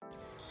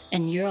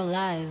And you're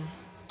live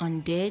on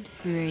Dead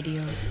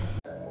Radio.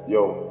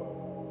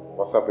 Yo,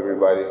 what's up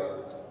everybody?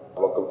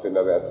 Welcome to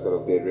another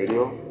episode of Dead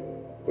Radio,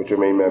 with your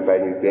main man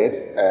Bang is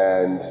Dead.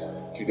 And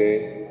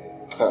today,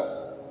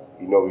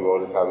 we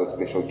always have a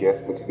special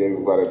guest, but today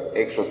we've got an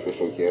extra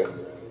special guest.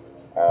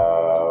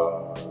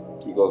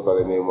 He goes by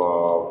the name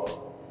of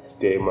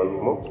Day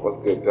Marumo. What's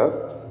good,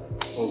 Doug?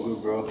 All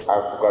good, bro.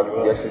 I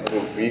forgot, we actually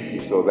didn't brief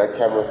you, so that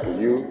camera's for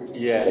you,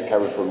 that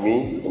camera's for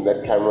me, and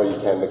that camera you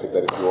can look at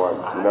that if you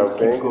want, you know what I'm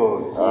saying?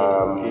 Going.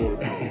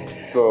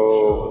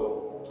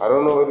 So, I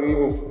don't know where to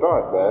even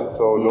start, man.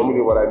 So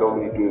normally what I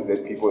normally do is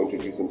let people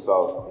introduce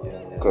themselves,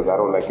 because I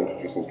don't like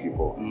introducing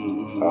people,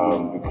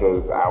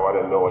 because I want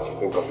to know what you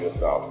think of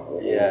yourself,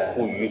 who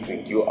you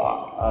think you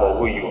are, or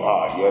who you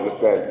are, you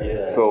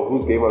understand? So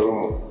who's Day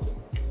Marumo?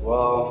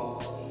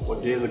 Well,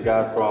 Day's a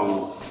guy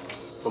from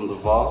the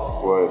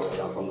VAR. Word.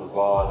 Yeah, I'm from the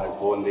VAR, like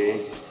born there.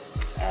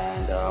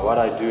 And what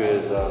I do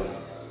is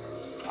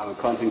I'm a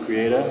content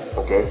creator.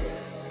 Okay.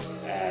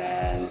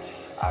 And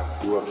I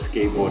grew up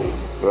skateboarding.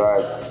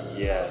 Right.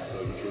 Yeah,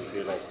 so you can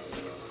see like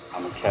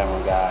I'm a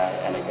camera guy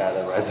and a guy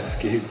that rides a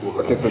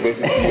skateboard. Okay, so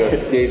basically you're a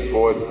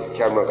skateboard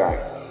camera guy.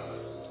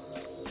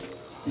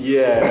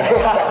 Yeah.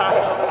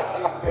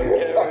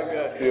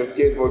 So you're a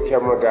skateboard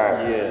camera guy.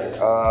 Yeah.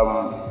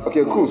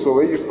 Okay, cool. So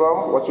where you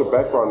from? What's your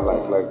background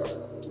like?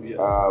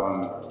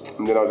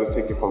 And then I'll just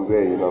take it from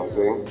there, you know what I'm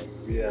saying?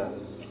 Yeah.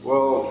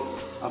 Well,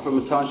 I'm from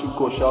a township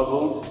called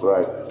Shelville.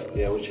 Right.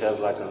 Yeah, which has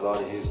like a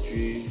lot of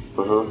history.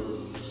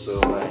 So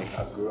like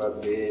I grew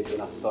up there, then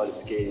I started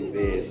skating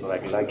there. So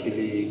like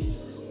luckily,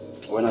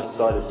 when I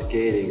started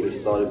skating, they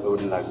started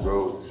building like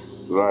roads.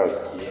 Right.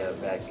 Yeah,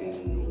 back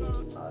in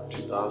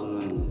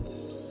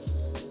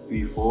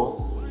 2003, 4.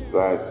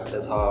 Right.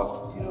 That's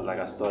how, like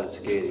I started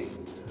skating,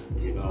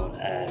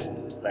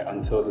 and like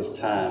until this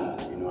time,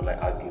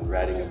 like I've been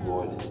riding a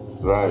board.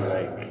 Right. So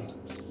like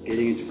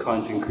getting into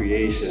content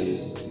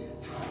creation,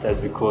 that's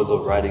because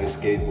of riding a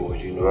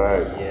skateboard,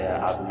 Right.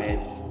 Yeah, I've met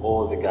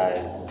all the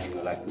guys,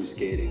 like through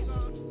skating,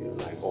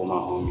 like all my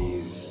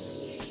homies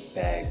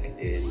back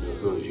in the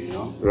hood,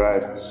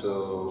 Right.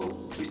 So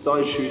we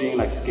started shooting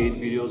like skate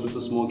videos with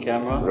a small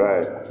camera.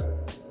 Right.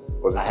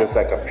 Was it just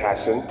like a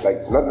passion?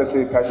 Like not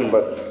necessarily passion,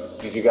 but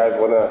did you guys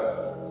wanna,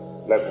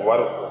 like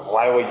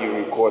why were you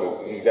recording?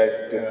 Did you guys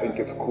just think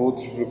it's cool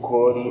to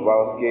record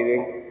while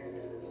skating?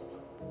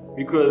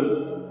 Because,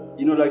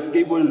 like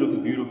skateboarding looks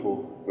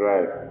beautiful.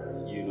 Right.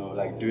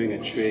 Like doing a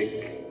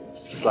trick,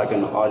 just like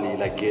an ollie,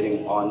 like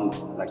getting on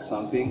like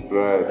something.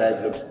 Right.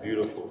 That looks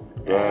beautiful.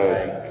 Right.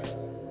 And like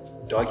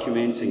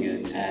documenting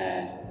it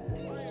and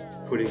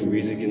putting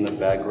music in the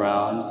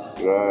background.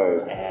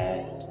 Right.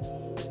 And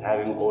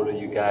having all of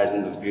you guys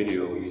in the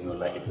video,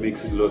 like it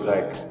makes it look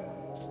like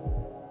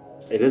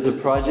it is a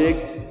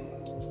project,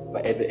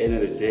 but at the end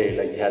of the day,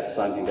 like you have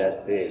something that's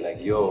there, like,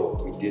 yo,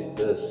 we did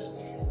this,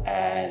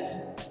 and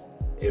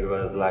it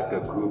was like a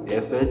group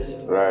effort.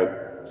 Right.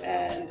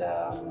 And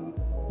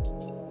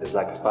there's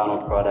like a final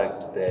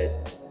product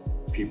that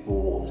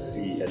people will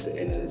see at the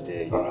end of the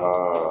day,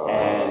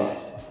 And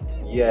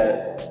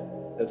yeah,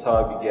 that's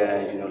how I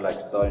began, like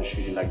starting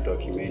shooting like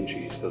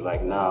documentaries, because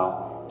like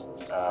now,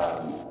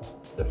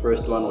 the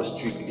first one was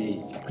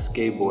strictly like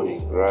skateboarding.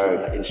 Right.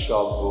 Like in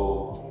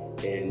Sharpeville,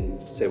 in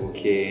Cebu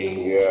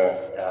King,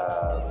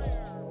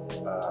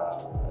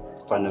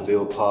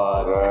 Vanderbilt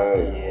Park,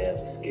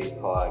 the skate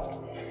park.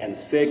 And the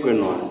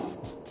second one,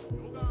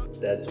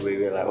 that's where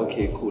we're like,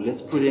 okay, cool,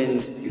 let's put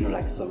in,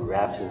 like some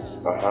rappers.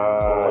 Just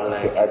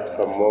to add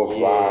some more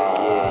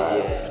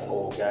vibe.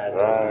 Or guys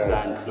that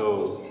design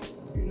clothes,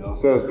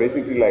 So it's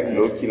basically like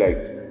low-key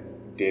like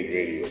Dead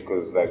Radio,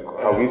 because like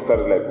how we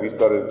started,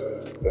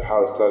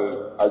 how it started,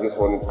 I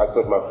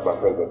thought my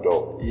friends were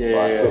dope. I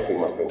still think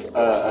my friends are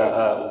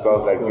dope. So I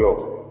was like,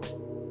 yo,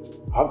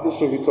 half the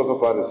shit we talk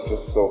about is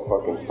just so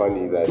fucking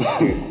funny that,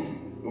 dude,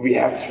 we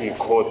have to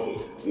record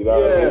this, you know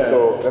what I mean?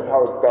 So that's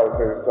how it started.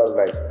 So it started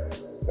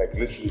like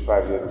literally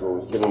 5 years ago,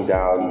 we're sitting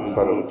down in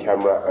front of the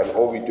camera, and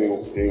all we're doing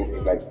is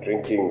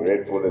drinking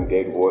Red Bull and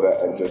Dead water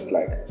and just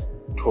like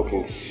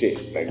talking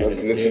shit. Like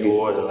that's literally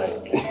water, like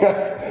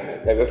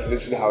and that's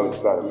literally how it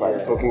started.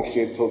 Like talking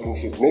shit.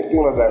 Next thing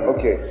was like,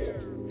 okay,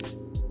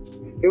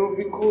 it would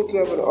be cool to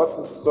have an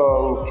artist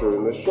song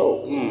during the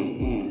show.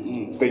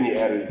 Then you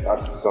added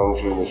artist songs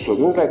during the show.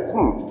 Then it's like,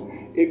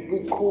 it'd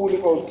be cool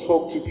if I would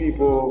talk to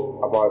people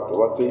about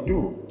what they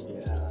do.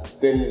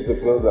 Then the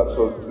build up.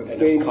 So the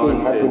same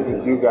thing happened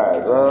with you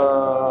guys.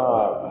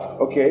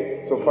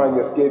 Okay, so fine,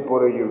 you're a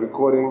skateboarder, you're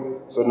recording.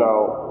 So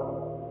now,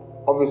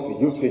 obviously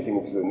you've taken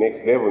it to the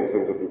next level in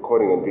terms of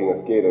recording and being a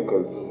skater,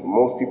 because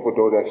most people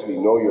don't actually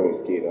know you're a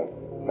skater.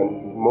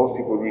 And most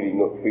people really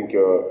think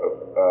you're a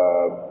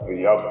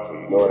videographer,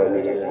 you know what I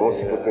mean? Like most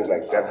people think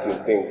like that's your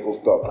thing, full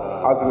stop.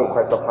 I was even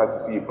quite surprised to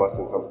see you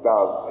busting some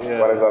styles. But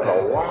I was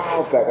a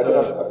while back. I think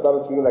I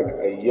started seeing like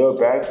a year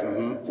back,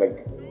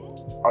 like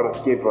on a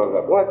skateboard. I was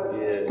like, what?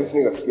 This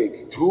nigga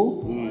skates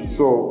too?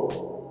 So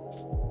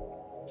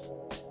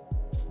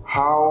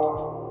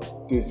how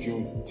did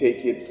you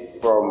take it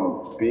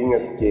from being a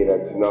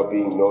skater to now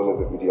being known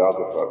as a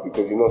videographer?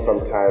 Because you know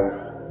sometimes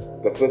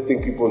the first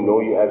thing people know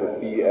you as or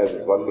see you as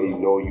is what they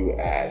know you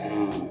as.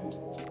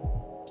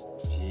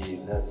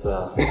 Geez, that's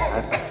I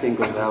have to think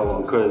of that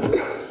one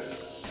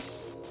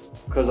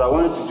because I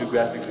wanted to do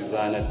graphic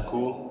design at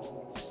school.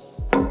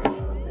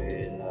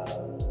 Then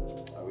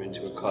I went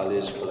to a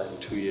college for like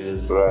 2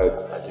 years. Right.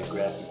 I did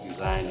graphic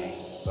designing,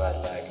 but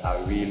like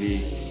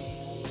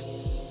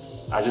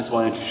I just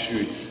wanted to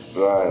shoot.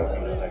 Right.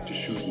 You know, like to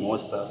shoot more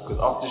stuff. Because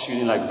after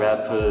shooting like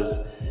rappers,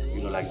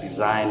 you know, like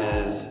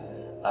designers,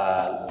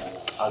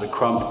 other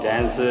crump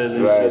dancers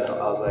and shit, I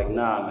was like,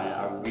 nah, man,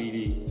 I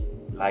really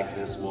like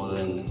this more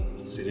than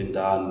sitting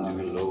down and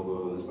doing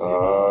logos.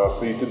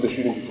 So you did the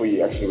shooting before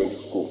you actually went to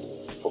school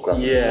for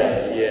graphic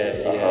design?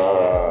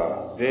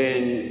 Yeah.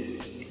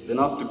 Then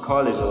after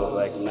college, I was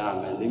like, nah,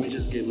 man, let me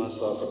just get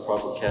myself a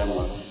proper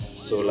camera.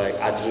 So like,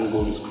 I didn't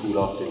go to school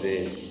after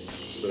then.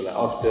 So like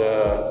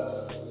after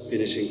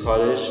finishing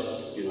college,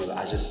 you know,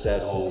 I just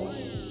sat home.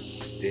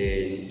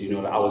 Then, you know,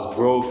 like I was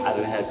broke, I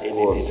didn't have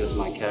anything, just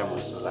my camera.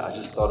 So like I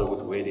just started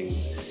with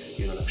weddings,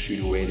 you know, like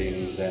shooting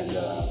weddings and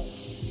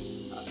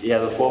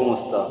the formal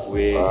stuff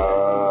where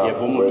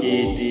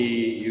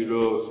you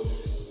know.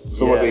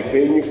 So were they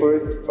paying you for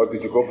it? Or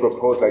did you go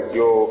propose like,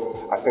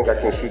 yo, I think I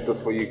can shoot this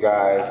for you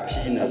guys.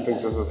 Peanuts. I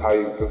think this is how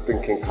this thing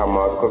can come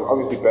out. Because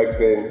obviously back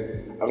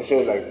then, I'm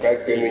sure like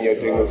back then when you're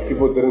doing this,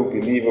 people didn't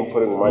believe in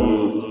putting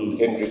money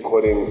in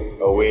recording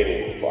a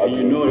wedding. And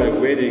you know, like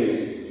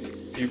weddings,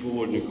 people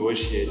would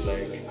negotiate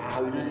like, we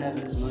don't have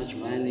this much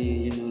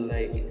money, you know,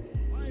 like,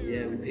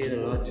 yeah, we paid a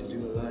lot to do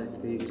a lot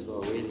of things for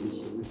our wedding,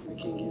 so we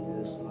can give you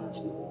this much.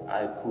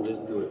 Alright, cool, let's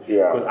do it.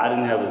 Yeah. Because I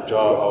didn't have a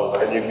job. I was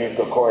like, and you need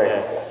the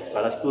coins. Yeah,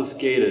 but I still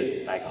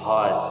skated like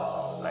hard.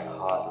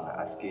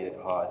 I skated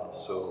hard.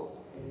 So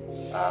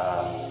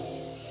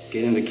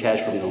getting the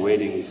cash from the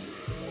weddings,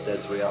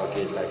 that's where I'll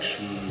get like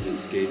shoes and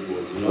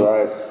skateboards, you know?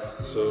 Right.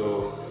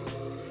 So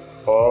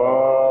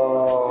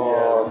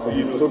so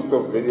you took the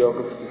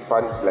videography to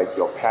fund like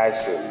your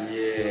passion.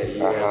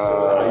 Yeah.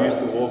 So I used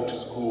to walk to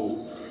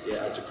school,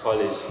 to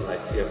college,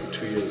 like for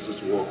 2 years,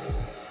 just walk.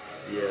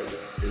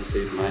 Then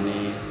save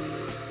money.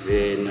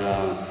 Then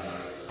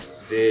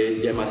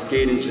my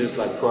skating just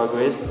like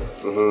progressed.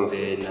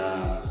 Then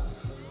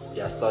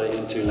I started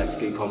entering like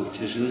skate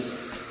competitions.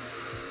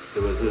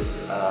 There was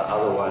this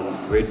other one,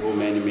 Red Bull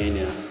Mani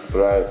Mania.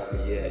 Right.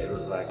 Yeah, it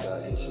was like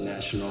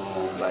international,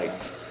 like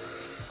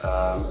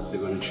they're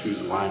going to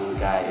choose one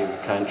guy every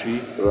country.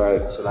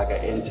 Right. So like I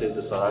entered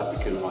the South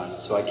African one.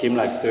 So I came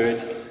like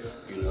third,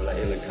 you know, like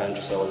in the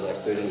country. So I was like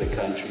third in the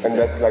country. And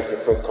that's like your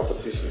first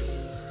competition?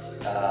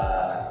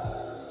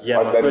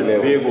 My first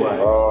big one. Because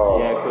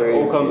all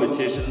crazy.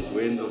 competitions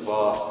were in the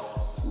bar.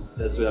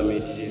 That's where I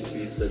met DJ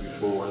Speedster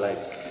before,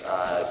 like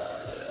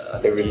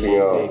everything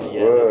else.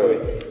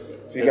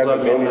 So you guys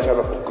have known each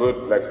other for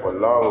good, like for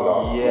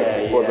long.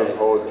 Before this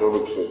whole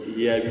Joburg shit.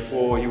 Yeah,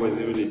 before he was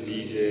even a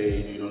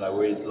DJ, you know, like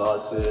wearing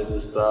glasses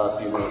and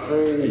stuff, you know.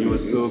 Crazy. And he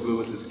was so good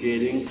with the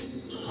skating.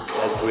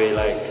 That's where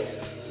like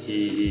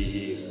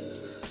he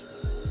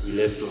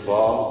left the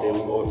bar. Then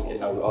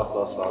we asked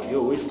ourselves,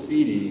 yo, where's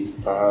Speedy?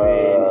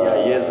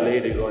 Then years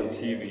later he's on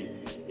TV.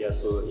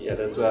 So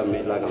that's where I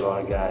met like a lot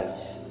of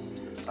guys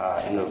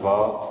in the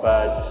bar.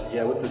 But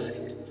with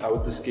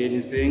the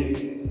skating thing,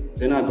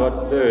 then I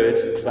got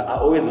third, but I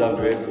always loved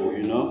Red Bull,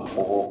 you know?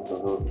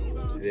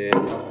 Then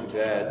after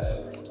that,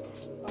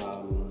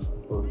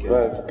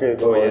 Right, okay,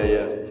 go on.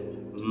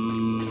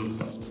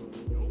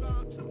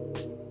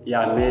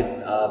 I met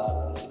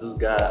this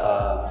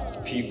guy,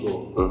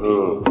 Pico.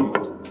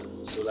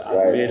 So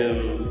I met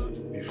him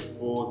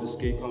before the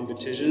skate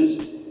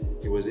competitions.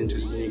 He was into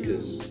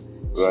sneakers.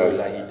 So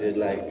like he did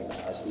like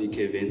a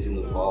sneaker event in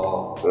the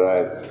bar.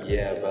 Right.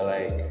 Yeah, but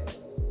like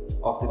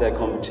after that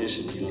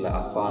competition, you know, like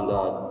I found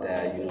out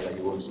that, you know, like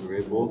he works in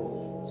Red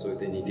Bull. So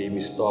then he gave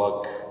me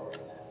stock,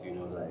 you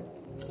know,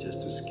 like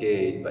just to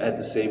skate. But at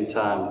the same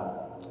time,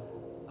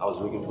 I was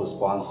looking for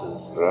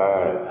sponsors.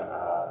 Right.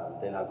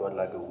 Then I got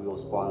like a wheel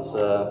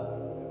sponsor.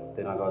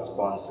 Then I got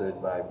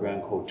sponsored by a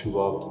brand called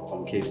Tubob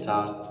from Cape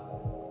Town.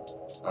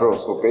 Bro,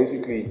 so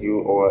basically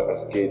you are a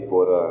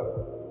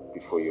skateboarder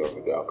before you're a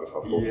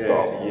videographer, full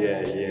stop.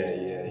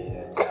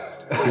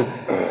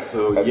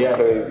 So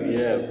That's crazy.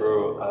 Yeah,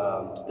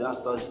 bro. Then I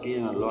started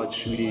skating a lot,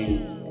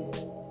 shooting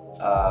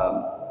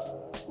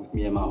with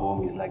me and my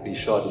homies. Like they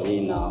shot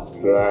me now,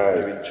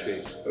 doing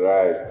tricks.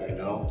 Right. You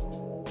know,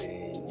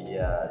 and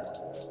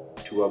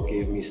Tubob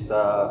gave me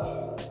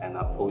stuff, and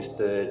I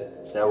posted.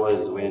 That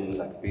was when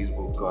like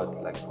Facebook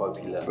got like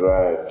popular.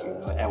 Right. You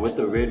know? And with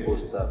the Red Bull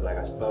stuff, like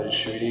I started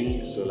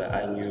shooting, so like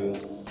I knew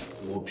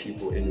more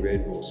people in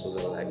Red Bull, so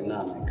they were like,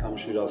 nah man, come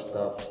shoot our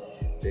stuff,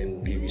 then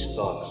we'll give you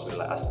stock. So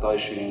like I started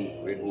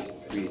shooting Red Bull for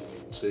free,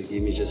 so they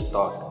gave me just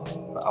stock.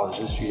 But I was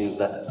just shooting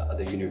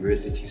the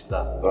university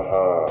stuff.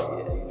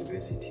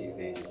 University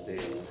events.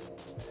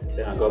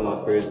 Then I got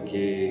my first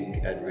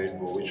gig at Red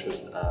Bull, which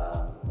was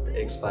the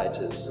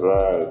X-Fighters.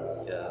 Right.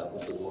 Yeah,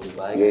 with the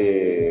motorbikes.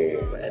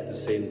 Yeah. But at the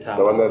same time,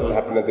 The one that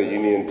happened at the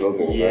Union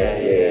building, yeah,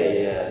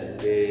 right?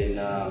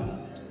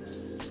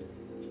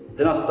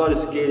 Then I started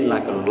skating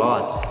like a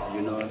lot,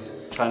 you know,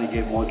 trying to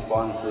get more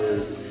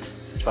sponsors,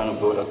 trying to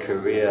build a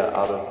career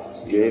out of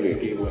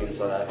skateboarding in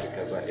South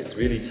Africa. But it's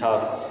really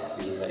tough,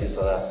 you know, in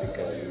South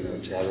Africa, you know,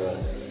 to have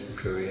a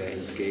career in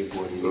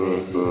skateboarding.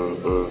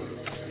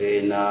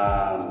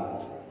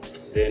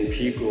 Then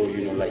people,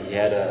 you know, like he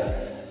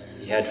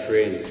had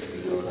friends,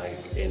 you know, like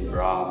in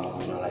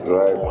Brown, you know, like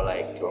before,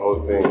 like the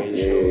whole thing.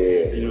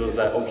 Then it was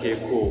like, okay,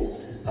 cool.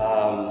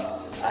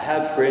 I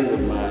have friends of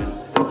mine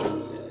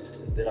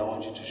that I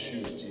want you to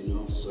shoot, you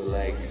know. So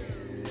like,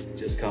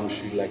 just come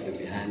shoot like the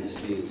behind the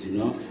scenes, you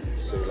know.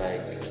 So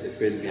like, the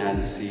first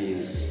behind the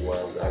scenes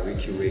was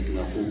Ricky Wake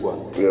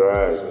Nafugwa. You're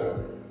right. So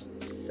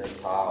that's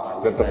how.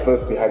 Is that the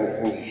first behind the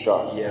scenes you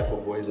shot? Yeah,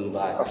 for Boys and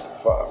Bikes.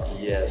 Fuck.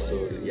 Yeah, so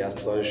I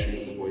started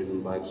shooting for Boys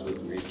and Bikes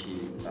with Ricky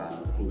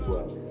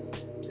Nafugwa.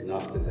 And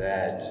after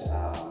that,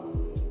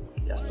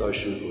 I started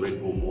shooting for Red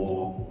Bull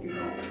more, you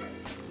know.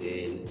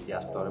 Then I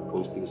started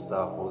posting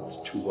stuff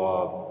with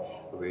Tubob,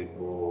 Red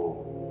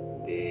Bull.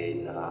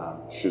 Then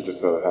shit just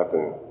started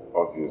happening,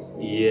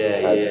 obviously.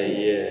 Yeah.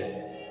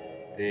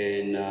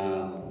 Then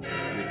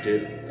we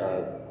did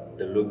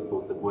the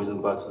lookbook, the Boys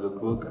and Bikes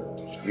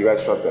lookbook. You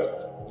guys shot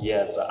that?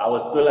 Yeah, but I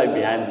was still like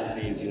behind the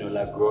scenes, you know,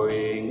 like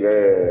growing.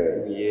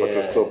 Yeah. But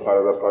you're still part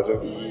of that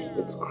project?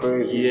 It's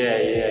crazy.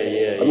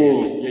 Yeah. I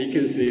mean, you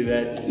can see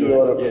that. You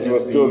know what? You were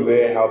still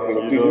there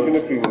helping. Dude, even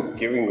if you were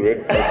giving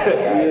red flags to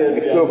guys,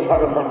 you're still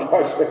part of that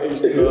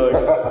project.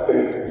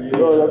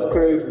 No, that's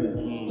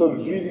crazy. So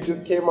it really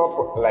just came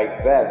up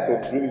like that. So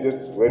it really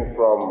just went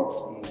from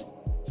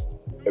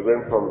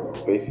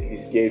basically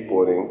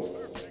skateboarding.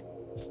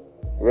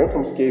 It went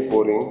from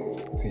skateboarding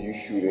to you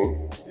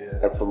shooting,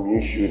 and from you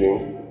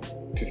shooting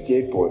to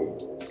skateboarding.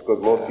 Because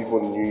most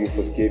people knew you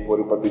for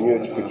skateboarding, but they knew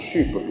that you could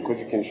shoot. But because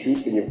you can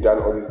shoot and you've done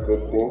all these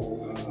good things.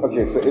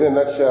 Okay, so in a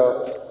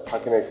nutshell, how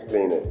can I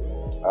explain it?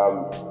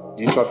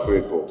 You shot for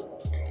Red Bull.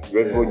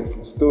 Red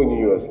Bull still knew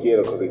you were a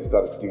skater because they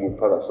started giving you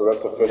products. So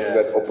that's the first thing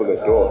that opened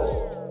the doors.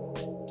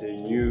 They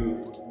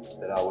knew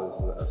that I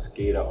was a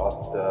skater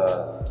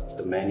after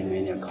the Mani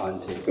Mania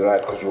contest.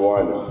 Right, because you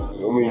won. I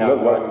mean, not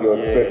one, you're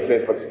third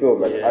place, but still,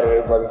 like, out of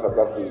everybody in South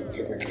Africa, you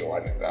technically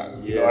won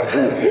that. You know what I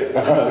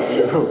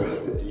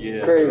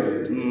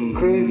mean?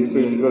 Crazy. So,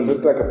 you know,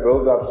 just like a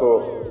build-up,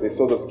 so they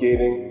saw the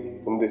skating,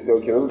 and they say,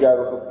 okay, those guys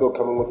are still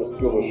coming with the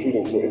skills of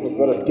shooting. So if it's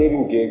not a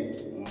skating gig,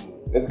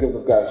 let's give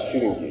this guy a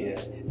shooting gig.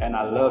 Yeah, and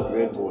I loved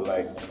Red Bull,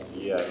 like,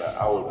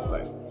 I was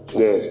like...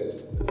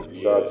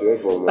 Shout out to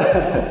Red Bull, man.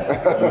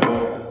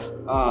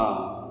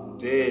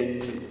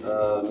 Then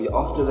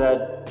after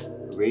that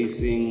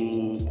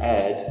racing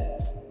ad,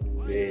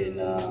 then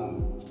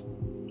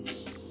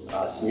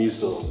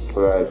Smiso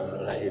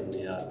hit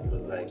me up. He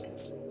was like,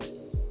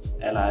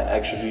 and I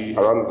actually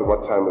around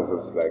what time is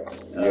this, like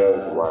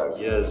years wise?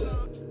 Years.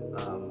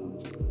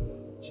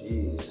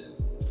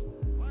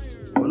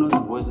 When was the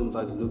Boys and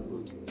Bikes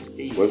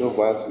lookbook? Boys and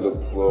Bikes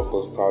lookbook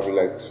was probably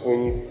like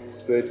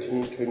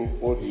 2013,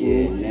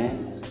 2014. Yeah,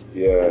 man.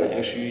 Yeah. And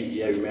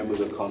actually, I remember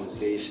the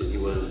conversation. He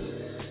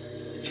was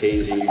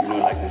changing, you know,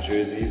 like the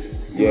jerseys.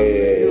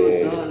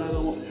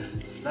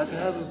 Like I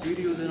have a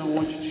video that I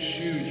want you to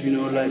shoot, you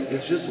know, like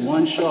it's just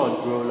one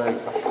shot, bro. Like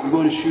we're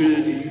gonna shoot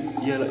it,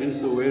 like in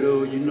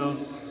Soweto, you know.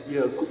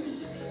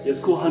 It's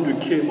cool,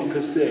 100K my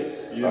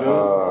cassette, you know.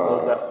 I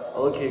was like,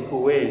 okay,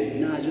 cool, wait,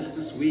 nah, just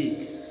this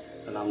week.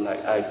 And I'm like,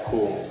 alright,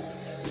 cool.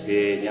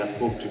 Then I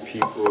spoke to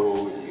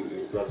people.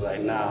 It was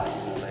like, nah,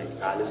 you know, like,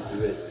 let's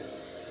do it.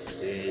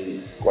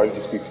 Then why did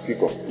you speak to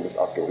people? I'm just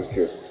asking, just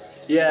curious.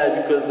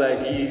 Yeah, because like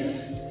he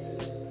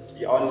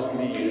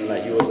honestly, you know,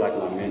 like he was like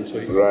my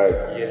mentor.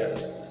 Right. Yeah.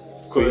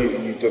 So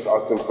you just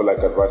asked him for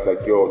like advice,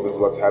 like, yo, this is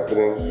what's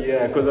happening?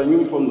 Yeah, because I knew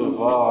him from the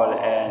Val,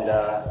 and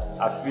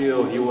I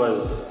feel he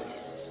was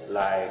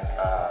like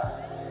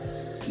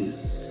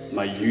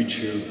my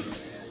YouTube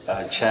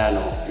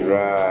channel.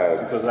 Right.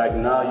 Because like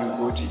now you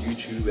go to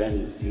YouTube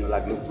and, you know,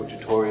 like look for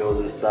tutorials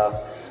and stuff,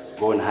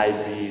 go on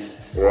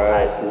Hypebeast,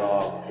 High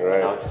Snob,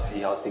 how to see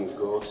how things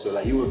go. So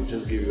like he would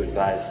just give you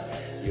advice,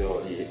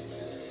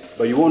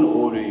 but he won't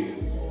order you.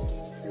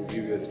 He'll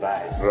give you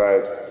advice.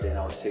 Right. Then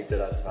I'll take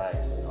that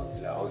advice and I'll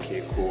be like,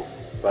 okay, cool.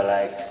 But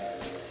like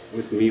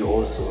with me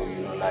also,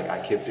 you know, like I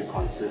kept it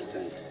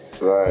consistent.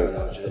 Right. You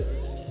know,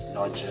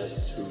 not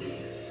just to,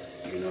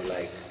 you know,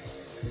 like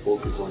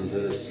focus on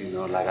this, you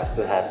know, like I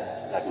still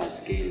had like my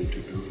skating to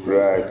do.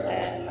 Right.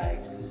 And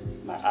like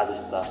my other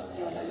stuff,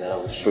 you know, like that I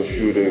was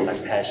shooting. You know,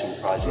 like passion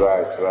projects.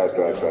 Right.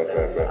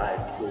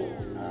 Alright, cool.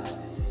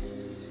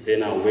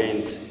 Then I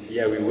went,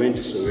 we went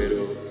to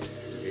Soweto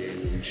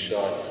and we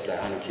shot like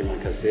 100K on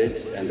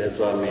cassette, and that's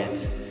what I met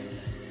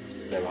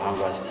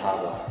Levangwa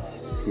Staba.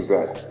 Who's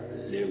that?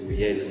 Lebu,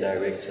 he's a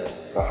director.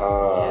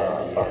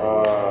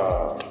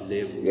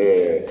 Lebu.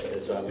 Yeah.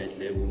 That's why I met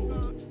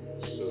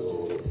Lebu.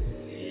 So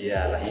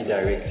like he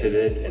directed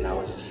it and I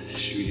was just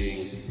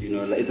shooting, you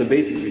know, like it's a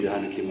basic video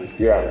 100K on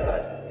cassette,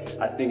 but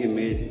I think it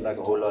made like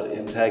a whole lot of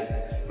impact.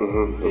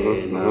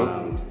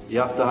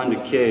 Yeah, after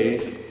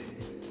 100K,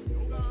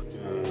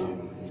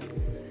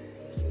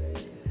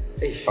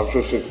 I'm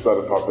sure shit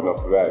started popping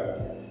after that.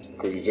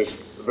 Because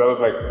that was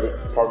like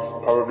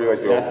probably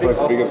like your first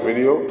biggest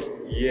video?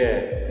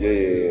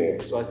 Yeah.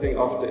 So I think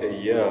after a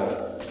year,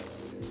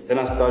 then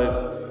I started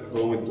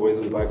going with Boys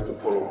and Bikes to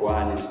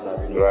Polokwane and stuff,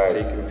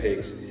 taking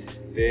pics.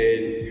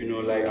 Then,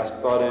 like I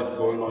started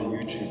going on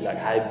YouTube, like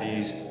High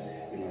Beast,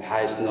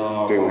 High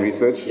Snob. Doing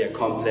research? Yeah,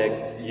 Complex.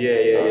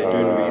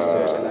 Doing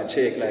research. And I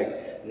checked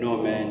like, no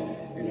man,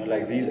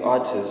 like these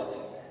artists,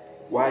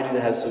 why do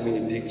they have so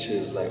many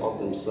pictures like of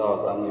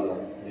themselves? I mean,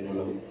 like,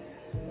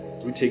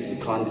 who takes the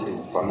content?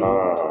 And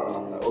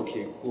I'm like,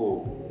 okay,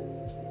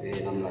 cool.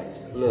 Then I'm like,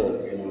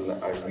 look,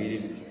 like I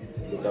really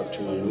look up to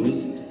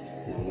Malooms.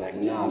 And I'm like,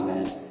 nah,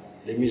 man,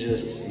 let me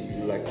just,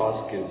 like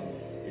ask him,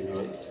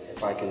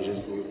 if I can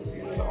just go,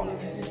 on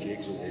a few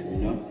gigs with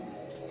him,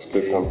 Just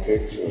take some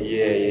pictures.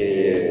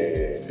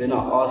 Yeah. Then I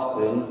asked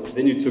him.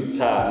 Then you took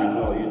time,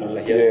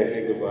 like you had to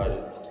think about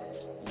it.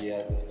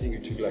 Yeah, I think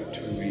it took like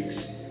 2 weeks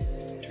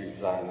to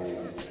reply me.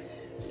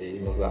 Then he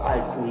was like,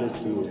 alright, cool, let's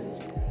do it.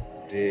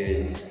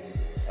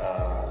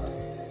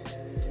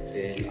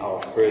 Then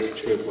our first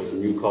trip was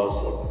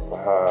Newcastle.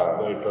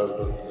 But it was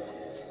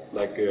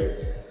like a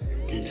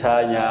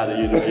guitar,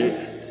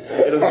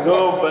 it was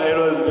dope, but it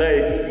was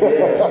like,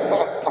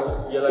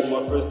 like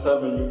my first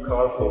time in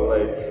Newcastle,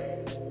 like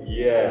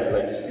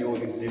you see all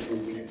these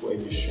different people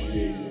and you're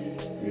shooting,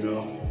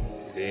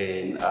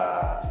 Then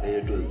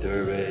it was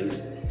Durban.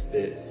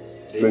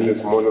 Then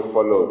just more just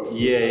followed.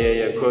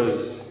 Yeah,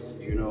 because,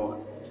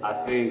 I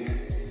think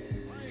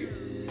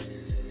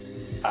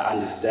I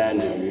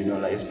understand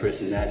him, like his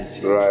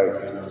personality.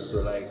 Right.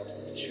 So like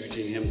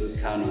shooting him this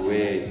kind of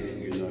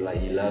way, like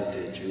he loved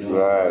it,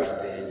 Right.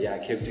 Then I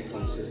kept it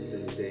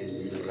consistent. Then,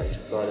 like he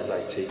started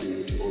like taking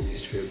me to all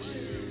these trips.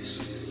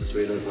 So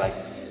it was like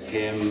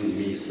him,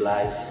 me,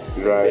 Slice,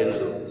 right.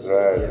 Benzo. So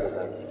right. Yes,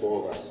 like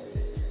 4 of us.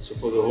 So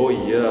for the whole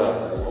year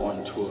we were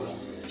on tour,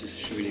 just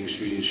shooting.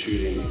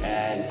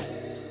 And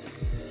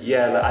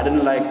like, I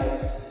didn't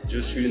like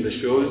just shooting the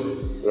shows.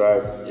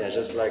 Right. Yeah,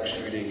 just like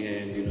shooting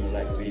him,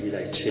 like maybe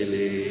like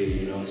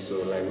chilling,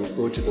 so like we'll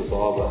go to the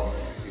barber,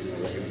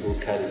 like he'll go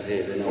cut his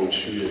hair, then I would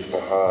shoot it.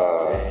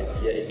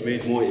 And it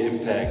made more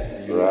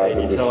impact, Right,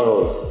 and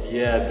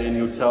then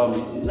he'll tell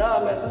me, nah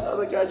man, this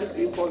other guy just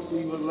inboxed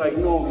me, he was like,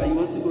 no man, he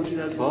wants to go to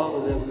that barber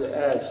there with the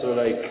ad. So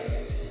like,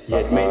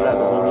 it made like a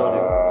whole lot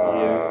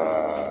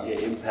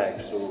of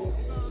impact.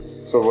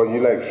 So when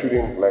you like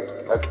shooting,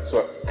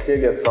 so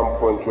clearly at some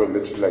point you were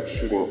literally like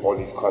shooting all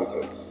these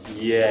contents.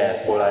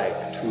 Yeah, for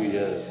like 2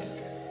 years.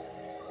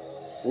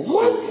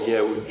 What?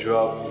 So,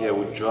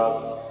 we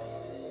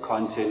drop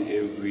content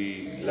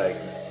every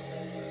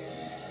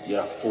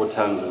 4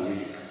 times a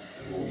week.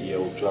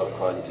 We'll drop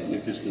content.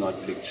 If it's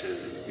not pictures,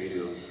 it's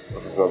videos.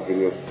 If it's not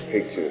videos, it's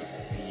pictures.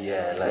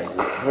 Yeah, like that's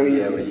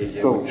crazy.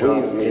 So wait.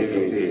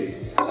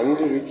 I need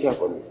to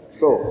recap on this.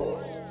 So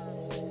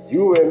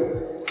you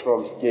went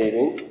from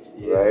skating.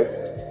 Right?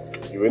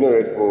 You win a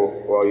Red Bull,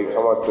 you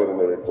come out there in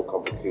a Red Bull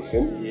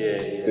competition. Yeah.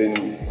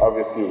 Then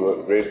obviously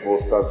Red Bull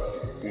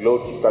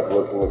Loki started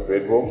working with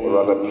Red Bull, or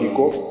rather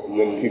Pico. And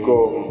then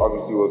Pico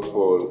obviously worked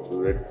for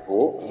Red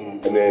Bull.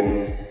 And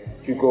then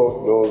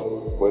Pico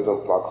knows Boys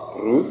and Parks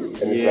Bruce.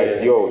 And he's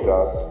like, yo,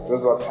 dog, this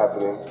is what's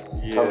happening.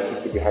 Come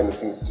shoot the behind the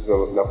scenes, which is a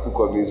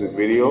Nafuka music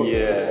video.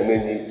 And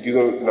then you use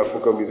a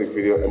Nafuka music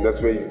video, and that's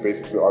where you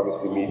basically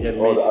obviously meet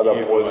all the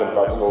other Boys and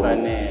Parks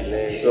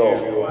homies.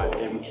 Everyone,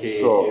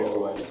 MK,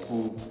 everyone,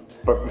 Scoop.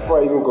 But before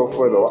I even go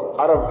further,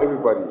 out of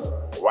everybody,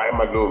 why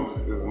Malooms?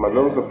 Is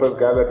Malooms the first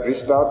guy that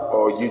reached out,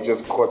 or you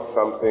just caught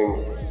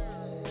something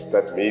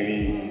that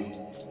maybe,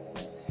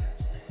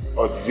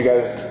 or did you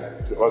guys,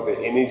 was the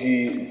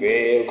energy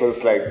there?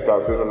 Because like,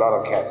 dog, there's a lot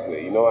of cats there,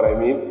 you know what I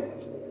mean?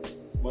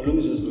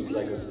 Malooms just looks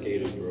like a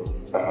skater, bro.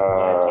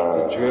 Like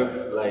the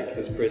drip, like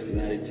his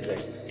personality, like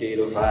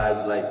skater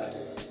vibes, like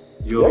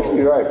you're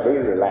actually right,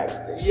 very relaxed.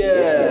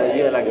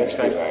 Like the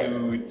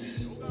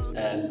tracksuits.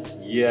 And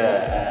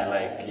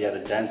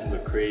the dances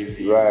are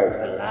crazy. Right.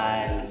 The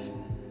lines.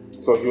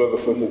 So he was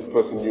the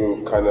person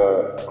you kind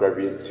of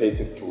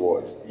gravitated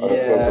towards. In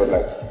terms of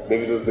like,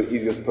 maybe this is the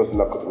easiest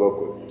person I could work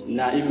with.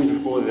 Nah, even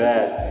before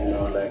that,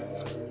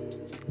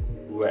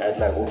 we were at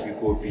like Opi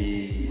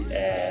Kopi,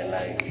 and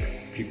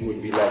like people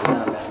would be like,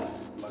 nah man,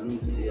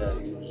 Malooms is here,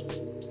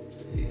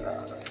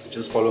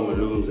 just follow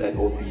Malooms at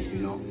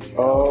Opi,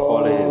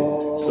 follow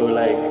him. So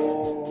like.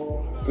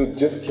 So it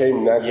just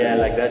came naturally. Yeah,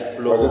 like that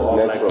flow of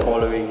like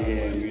following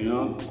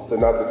him, So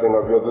now to think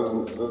of,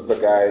 this is the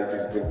guy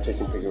who's been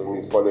taking pictures of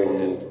me, following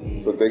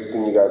me. So next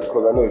thing you guys,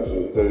 because I know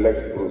it's a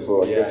relaxed group,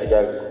 so I guess you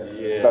guys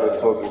started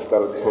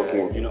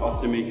talking.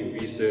 After making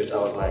research, I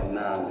was like,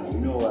 nah, man,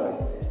 you know what?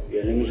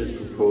 Yeah, let me just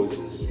propose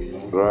this,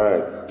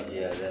 Right.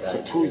 Yeah,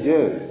 so 2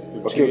 years.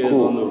 Okay, 2 years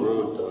cool. on the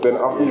road, though. Then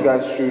after you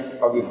guys shoot,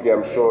 obviously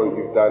I'm sure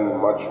you've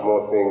done much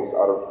more things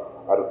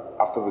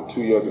after the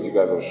 2 years that you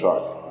guys have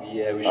shot.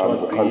 Yeah, we shot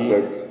the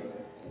contact.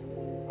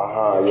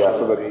 Yeah, I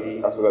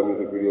saw that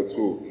music video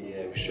too.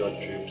 Yeah, we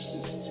shot trips,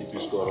 CP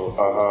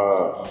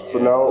Squad. So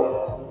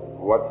now,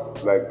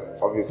 what's like,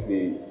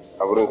 obviously,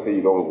 I wouldn't say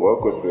you don't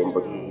work with them,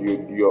 but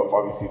you're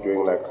obviously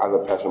doing like other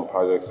passion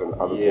projects and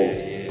other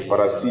things. But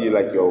I see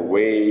like you're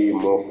way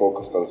more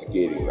focused on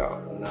skating now.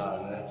 Nah,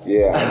 man.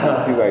 Yeah,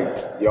 I see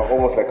like you're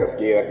almost like a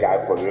skater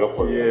guy for real.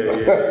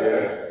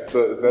 Yeah.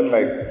 So is that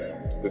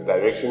like the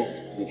direction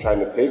you're trying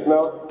to take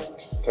now?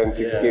 Trying to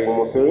take skating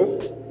more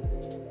serious?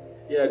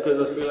 Yeah, because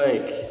I feel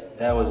like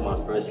that was my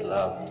first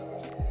love,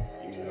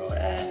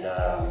 and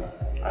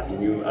I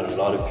knew a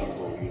lot of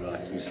people,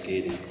 like do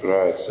skating.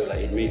 Right. So like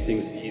it made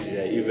things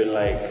easier. Even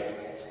like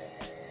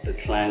the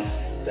clients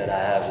that I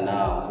have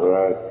now.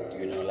 Right.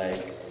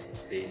 Like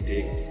they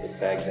dig the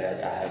fact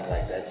that I have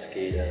like that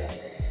skater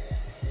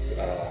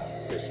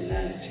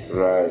personality.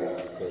 Right.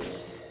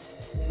 Because,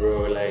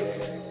 bro,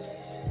 like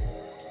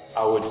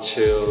I would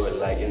chill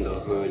like in the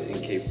hood in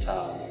Cape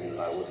Town,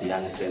 like with the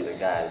youngsters and the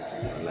guys,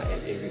 like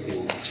and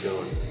everything would be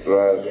chill.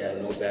 Right. Yeah,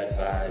 no bad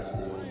vibes,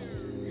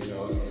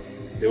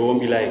 they won't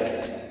be like,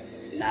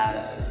 nah,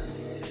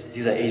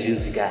 these are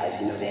agency guys,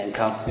 they ain't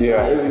come.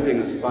 Yeah. Everything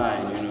is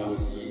fine,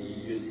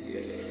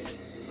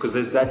 because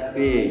there's that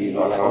thing,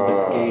 like of the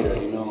skater,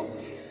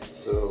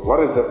 So what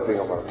is that thing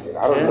about skate?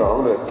 I don't know.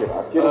 I'm not a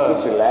skater. Skaters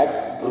just relax,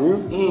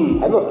 cruise.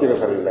 I know skaters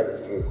have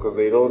relaxed cruise because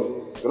they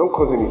don't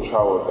cause any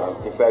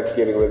trouble besides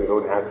skating where they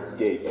don't have to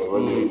skate or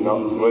when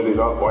they're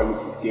not wanting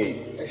to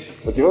skate.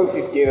 But you don't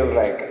see skaters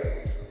like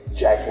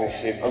jacking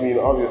shit. I mean,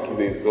 obviously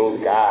there's those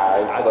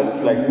guys, but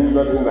it's like it's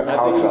not in the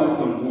culture.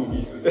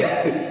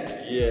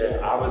 Yeah,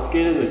 our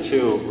skaters are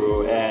chill,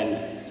 bro, and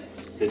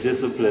the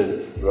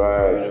discipline.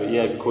 Right.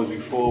 Because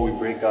before we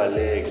break our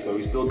legs, but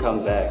we still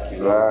come back.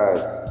 Right.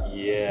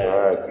 Yeah.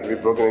 Right. Have you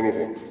broken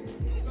anything?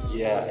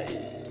 Yeah.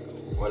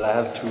 Well, I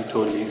have 2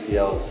 torn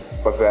ACLs.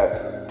 What's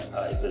that?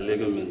 It's a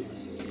ligament.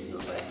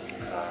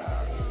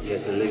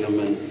 It's a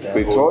ligament that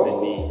They holds torn? the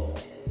knee.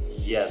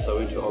 Yeah, so I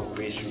went to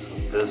operation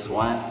for this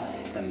one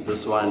and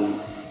this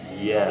one.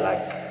 Yeah,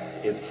 like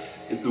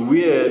it's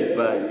weird,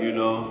 but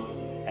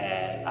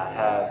and I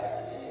have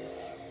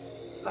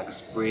like a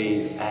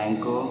sprained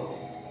ankle.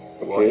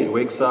 Okay. Well, it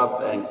wakes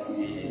up and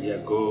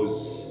goes.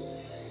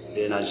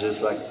 Then I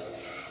just like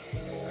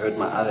hurt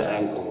my other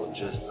ankle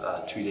just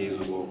 2 days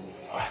ago.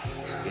 What?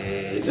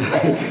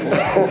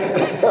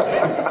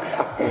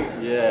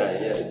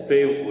 Yeah, it's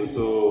painful.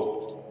 So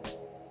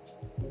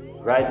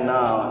right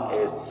now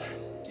it's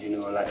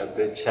like a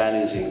bit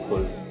challenging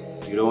because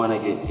you don't want to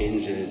get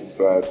injured.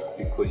 Right.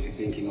 Because you're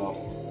thinking of,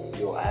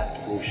 I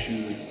have to go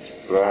shoot.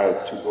 Right. I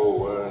have to go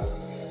work.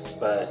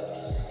 But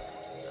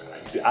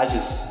I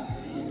just,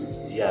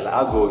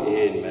 I go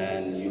in,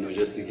 man,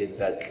 just to get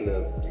that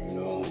clip,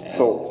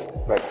 So,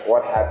 like,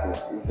 what happens?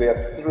 Is there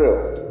a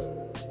thrill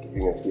to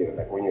being a skater,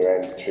 like when you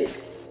ran the trick?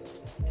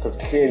 Because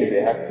clearly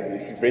there has to be.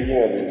 If you're breaking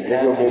a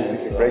ligament,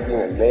 if you're breaking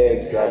a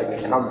leg, you have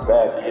to come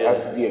back. There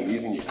has to be a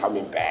reason you're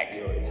coming back.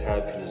 It's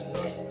happiness,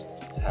 dog.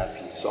 It's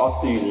happiness. So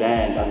after you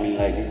land, I mean,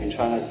 like, you've been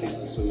trying to think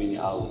for so many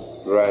hours.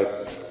 Right.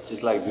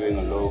 Just like doing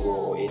a logo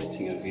or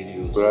editing a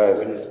video. So Right.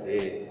 when it's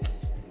there,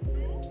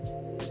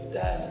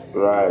 damn.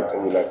 Right,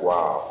 and you're like,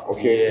 wow.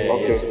 Okay.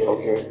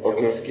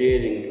 With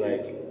skating, it's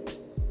like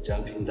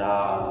jumping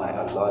down like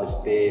a lot of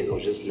stairs or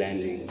just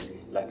landing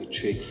like a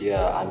trick here.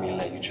 I mean,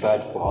 like, you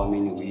tried for how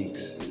many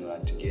weeks,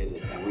 like, to get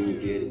it, and when you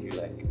get it, you're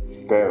like,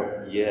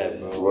 damn. Yeah,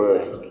 bro.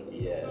 Word. Like,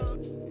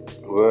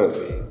 it's Word.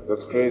 crazy.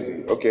 That's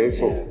crazy. Okay,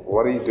 so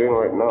what are you doing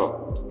right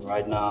now?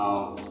 Right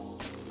now,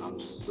 I'm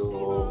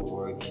still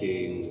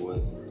working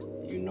with,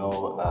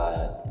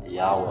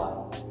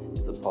 Yawa.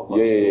 It's a pop-up store.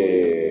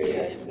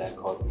 Yeah, in Black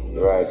Coffee.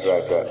 Right.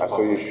 I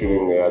saw you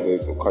shooting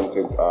the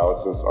content,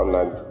 what's this,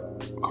 online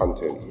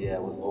content? Yeah,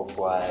 with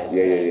Off-White.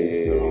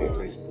 Yeah.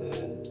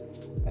 Kristen.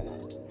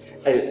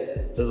 Hey,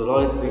 there's a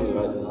lot of things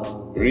right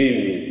now.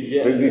 Really?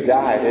 Yeah. Busy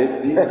guy,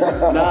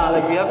 eh? Nah,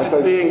 like, you have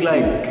to think,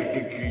 like,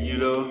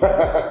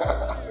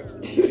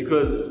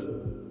 because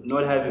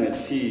not having a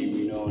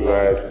team,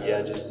 Right.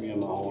 just me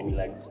and my homie,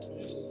 like,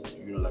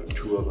 like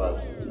 2 of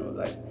us,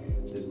 like,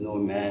 there's no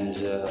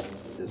manager,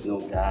 there's no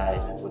guy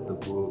with the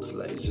books,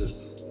 like, it's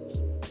just,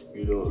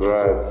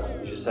 Right. So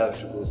you just have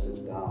to go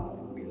sit down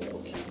and be like,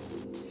 okay,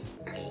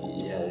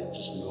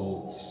 just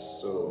notes,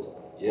 so.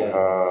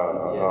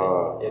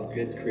 It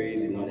gets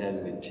crazy not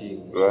having a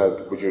team.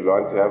 Right. Would you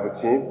want to have a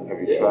team? Have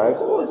you tried? Of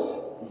course.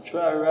 We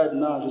try right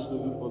now, just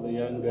looking for the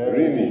young guys.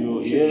 Really?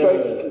 You should try,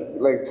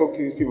 like, talk to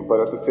these people, but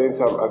at the same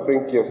time, I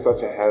think you're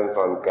such a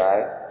hands-on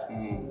guy.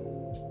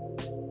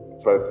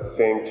 But at the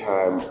same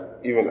time,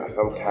 even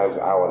sometimes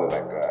I want to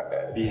like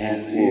be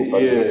team,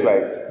 but it's just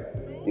like,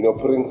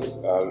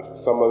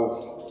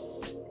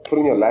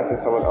 putting your life in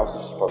someone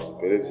else's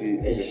responsibility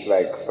is just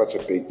like such a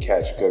big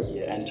catch because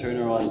and turn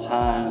around on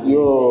time.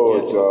 Yo, you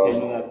have to dog.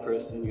 depend on that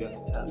person. You have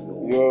to tell them.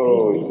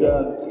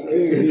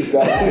 Please,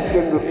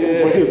 send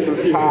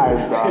this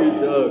time,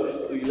 dog.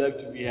 So you like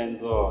to be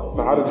hands-on.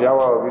 So how did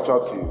Yawa reach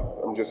out to you?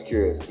 I'm just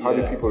curious. How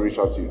do people reach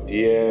out to you?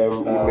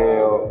 DM,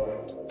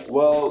 email?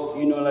 Well,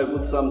 like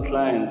with some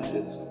clients,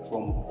 it's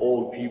from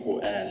old people,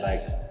 and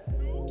like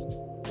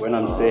when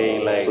I'm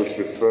saying like, so it's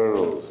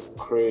referrals,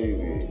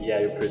 crazy. Yeah,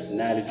 your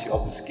personality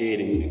of the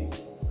skating,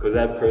 because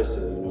that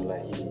person,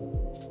 like he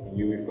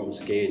knew me from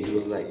skating. He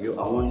was like, yo,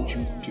 I want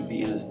you to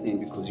be in this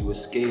thing because you were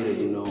skater,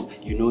 you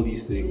know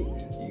these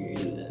things.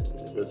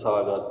 That's how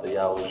I got the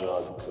Yahoo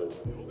job, because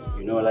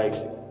like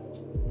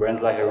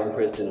brands like Heron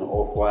Preston and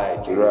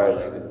Off-White, right,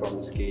 like from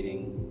the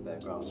skating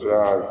background. So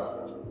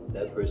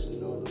that person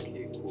knows,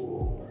 okay,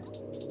 cool.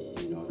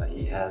 Like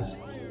he has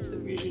the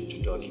vision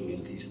to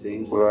document these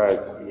things. Right.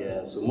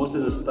 Yeah. So most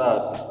of the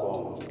stuff is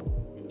from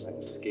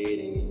like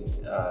skating,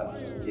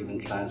 even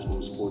clients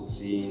from sports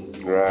scene,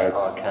 right,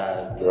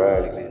 archive.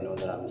 Right. Like they know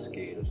that I'm a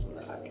skater, so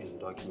that I can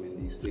document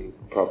these things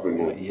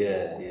properly.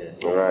 Yeah.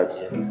 Right.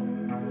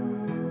 Yeah.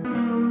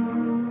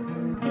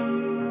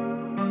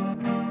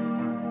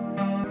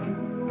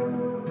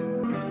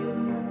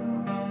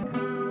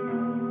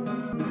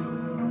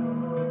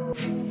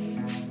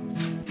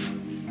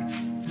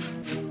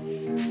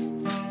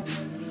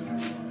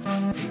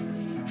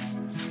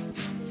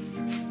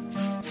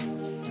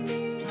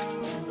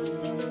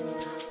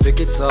 Pick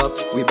it up,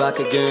 we back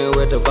again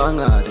with the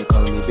banger. They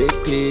call me Big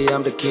P,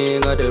 I'm the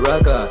king of the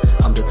ragga.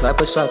 I'm the type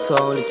of shot to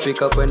only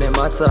speak up when they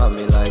matter.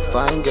 Me like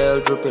fine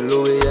girl, dripping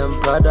Louis and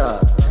Prada.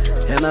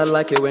 And I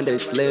like it when they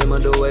slim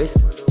on the waist.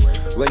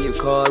 When you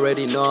call,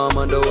 already know I'm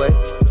on the way.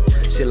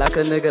 She like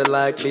a nigga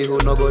like me who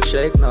no go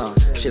shake now.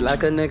 She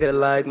like a nigga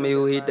like me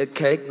who eat the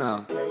cake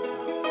now.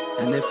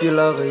 And if you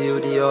love her, you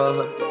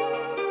Dior.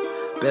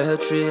 Bet her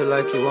treat her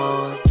like you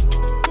want.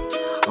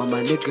 All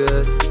my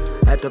niggas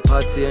at the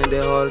party and they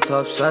all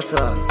top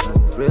shotters.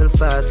 Move real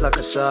fast like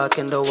a shark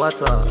in the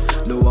water.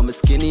 No, I'm a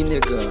skinny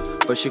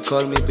nigga, but she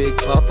call me Big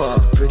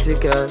Papa. Pretty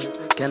girl,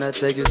 can I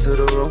take you to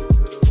the room?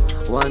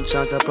 One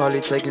chance, I'll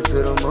probably take you to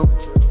the moon.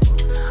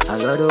 I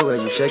love the way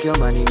you shake your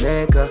money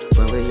maker.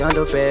 When we're on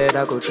the bed,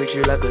 I go treat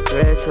you like a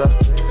traitor.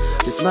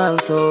 You smile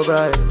so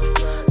bright,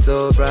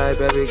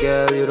 baby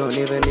girl, you don't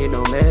even need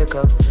no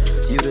makeup.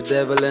 You the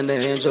devil and the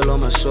angel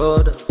on my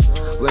shoulder.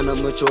 When I'm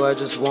with you, I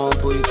just want to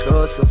pull you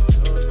closer.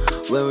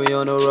 When we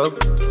on the road,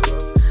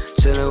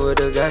 chillin'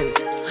 with the guys,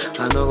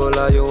 I no go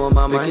lie, you on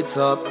my mind. Pick it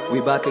up,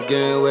 we back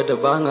again with the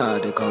banger.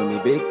 They call me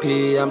Big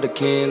P, I'm the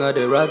king of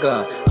the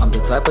ragga. I'm the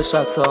type of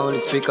shot to only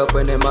speak up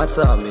when they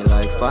matter. Me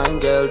like fine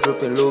girl,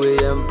 dripping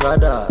Louis and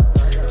Prada.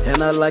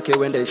 And I like it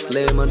when they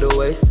slim on the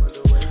waist.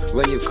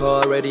 When you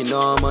call, already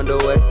know I'm on the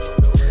way.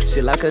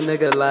 She like a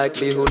nigga like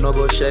me who no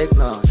go shake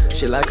now.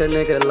 She like a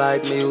nigga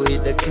like me who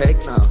eat the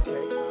cake now.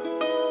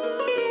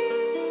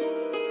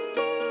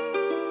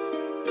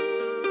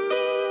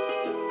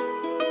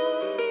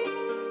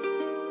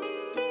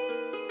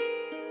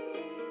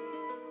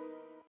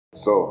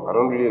 So, I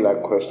don't really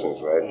like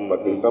questions, right? Mm-hmm.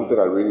 But there's something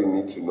I really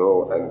need to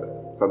know and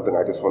something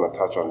I just want to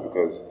touch on,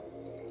 because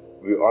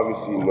we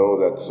obviously know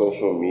that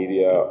social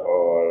media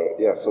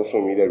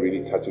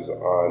really touches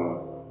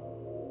on,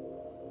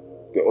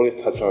 they always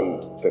touch on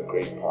the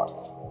great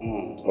parts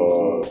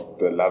or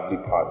the lovely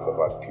parts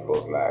about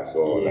people's lives,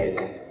 or like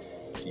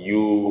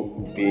you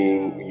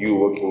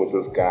working with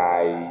this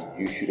guy,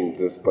 you shooting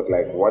this, but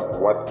like what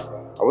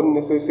I wouldn't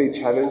necessarily say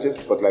challenges,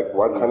 but like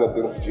what kind of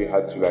things did you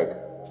have to like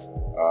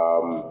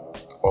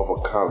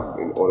overcome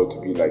in order to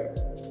be like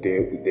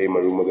the day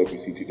Maruma that we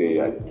see today?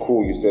 Like,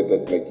 cool, you said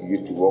that like you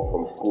used to work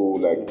from school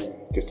like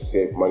just to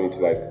save money to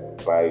like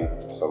buy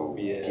some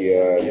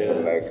gear and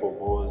some like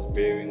balls,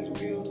 bearings,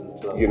 wheels and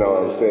stuff. You know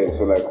what I'm saying?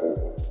 So like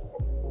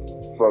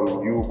from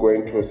you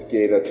going to a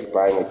skater to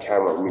buying a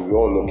camera, I mean we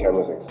all know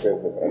cameras are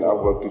expensive, and I've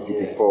worked with you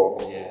before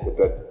with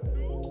that.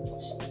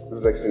 This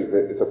is actually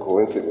it's a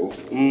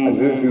coincidence. I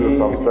didn't do this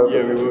on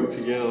purpose. Yeah, we worked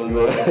together on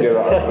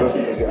that. On this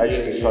because you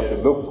actually shot the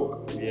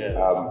lookbook.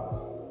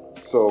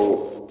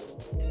 So,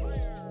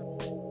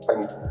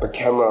 and the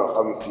camera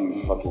obviously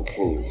is fucking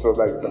clean. So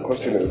like the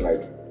question is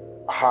like,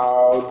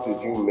 how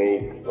did you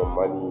make the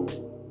money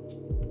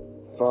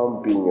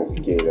from being a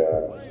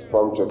skater,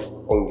 from just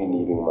only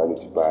needing money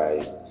to buy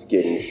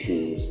skating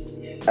shoes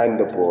and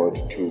the board,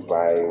 to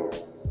buying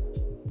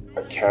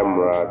a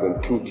camera,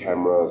 then 2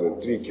 cameras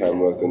and 3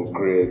 cameras, then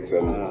grids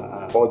and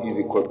all these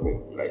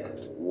equipment? Like,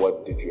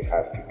 what did you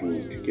have to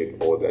do to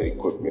get all that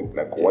equipment?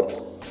 Like, what?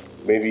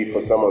 Maybe for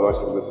someone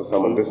watching this or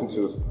someone listening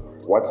to this,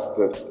 what's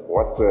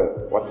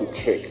the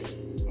trick?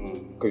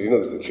 Because you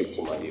know there's a trick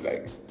to money.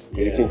 Like,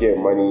 you can get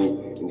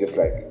money and just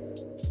like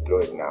blow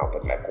it now,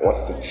 but like,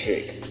 what's the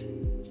trick?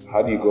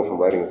 How do you go from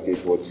riding a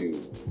skateboard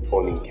to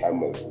owning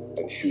cameras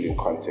and shooting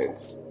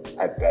content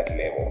at that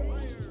level?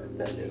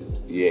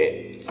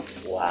 Yeah.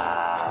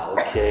 Wow.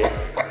 Okay.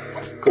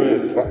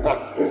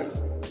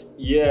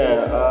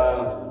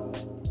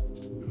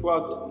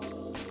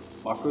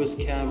 My first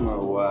camera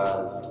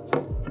was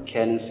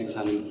Canon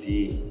 600D.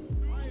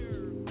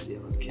 Yeah,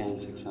 it was Canon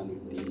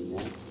 600D,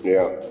 man.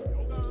 Yeah.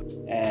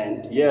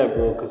 And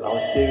bro, because I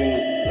was saving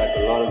like a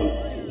lot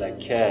of like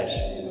cash,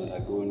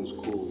 like going to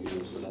school,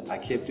 so that I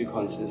kept it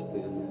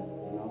consistent,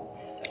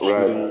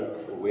 Right.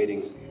 Shooting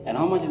weddings. And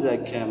how much is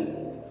that cam?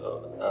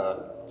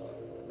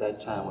 That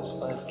time was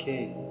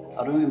 5K.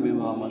 I don't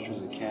remember how much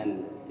was the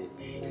Canon,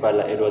 but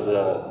like, it was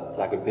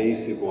a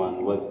basic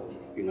one with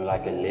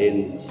like a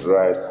lens.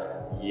 Right.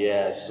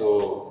 Yeah.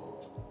 So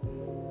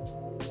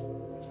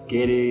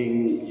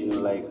getting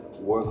like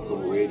work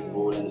from Red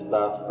Bull and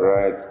stuff.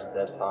 Right.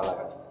 That's how like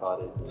I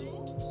started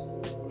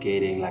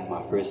getting like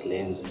my first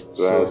lens. Right.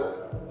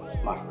 So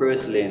my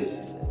first lens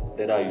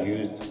that I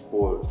used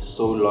for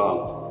so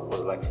long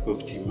was like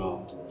 50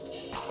 mil.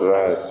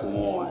 Right.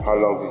 Small. How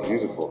long did you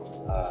use it for?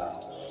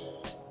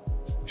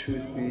 2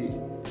 or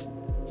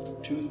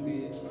 3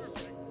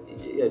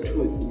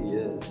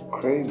 years.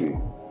 Crazy.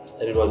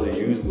 And it was a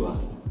used one.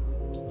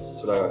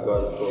 So like I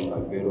got it from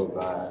like Vero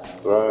Buy.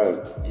 Right.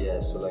 Yeah,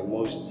 so like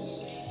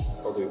most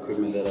of the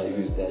equipment that I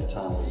used that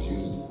time was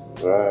used.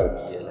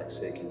 Right. Yeah, like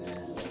second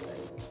hand.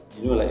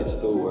 Like, like it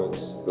still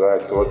works.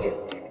 Right, so what you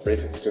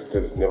basically just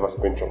did is never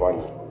spent your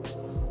money.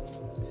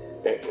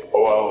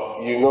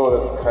 Well,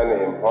 that's kind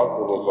of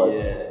impossible, but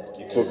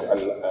you took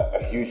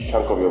a huge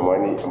chunk of your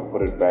money and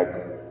put it back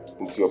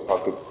into your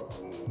pocket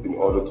in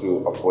order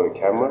to afford a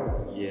camera.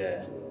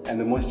 Yeah, and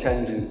the most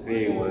challenging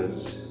thing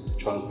was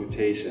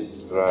transportation.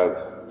 Right.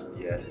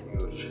 Yeah,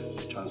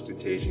 huge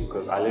transportation,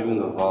 because I live in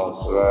the Vaal,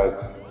 so right.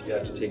 You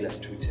have to take like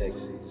 2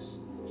 taxis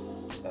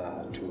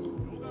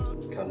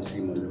to come see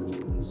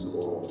Maloons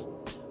or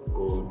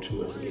go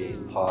to a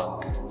skate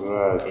park.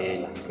 Right.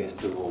 And like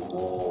festival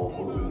mall,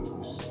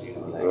 Boogaloo's,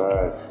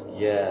 right.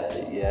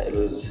 Yeah, it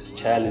was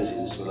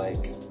challenging. So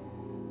like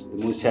the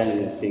most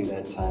challenging thing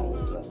that time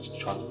was like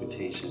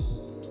transportation.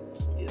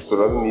 Yes. So it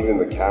wasn't even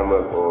the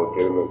camera or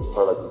getting the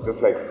product, it's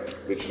just like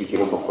literally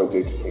getting from point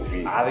A to point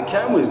B. The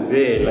camera is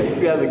there. Like if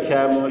you have the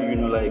camera,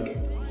 like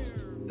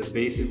the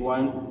basic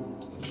one,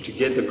 to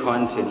get the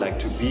content, like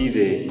to be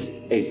there,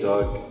 hey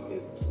dog,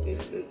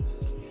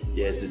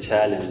 it's a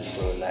challenge.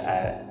 So like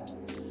I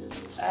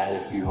had a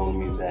few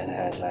homies that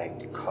had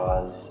like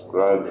cars.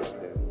 Right.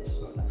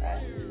 So like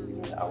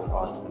I would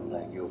ask them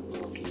like, yo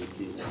bro, can you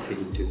please take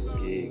me to this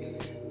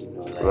gig?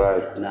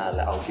 Right. Nah,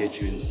 like I'll get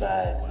you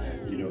inside.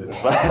 It's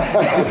fine.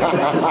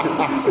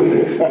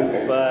 It's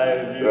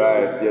fine.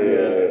 Right.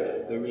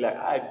 Yeah. They'll be like,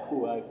 alright,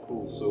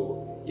 cool.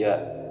 So yeah,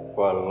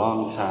 for a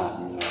long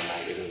time,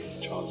 like it was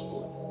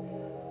transport.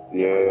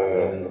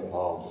 Yeah.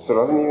 So it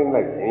wasn't even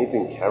like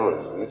anything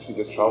cameras, literally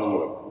just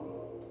transport.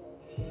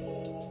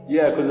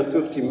 Yeah, because the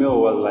 50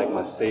 mil was like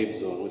my safe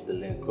zone with the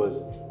lens,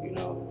 because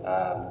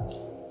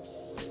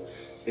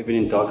even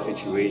in dark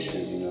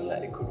situations,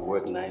 like it could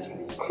work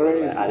nicely. So,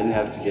 crazy. I didn't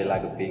have to get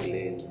like a big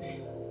lens,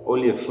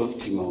 only a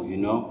 50 mil,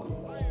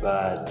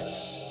 but.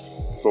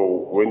 So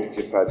when did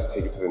you decide to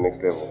take it to the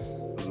next level?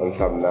 And it's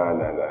like, nah,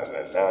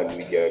 now I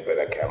need to get a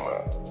better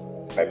camera.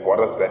 Like, what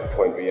was that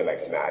point where you're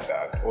like, nah,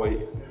 dog? Or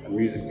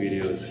music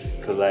videos,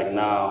 because like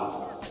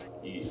now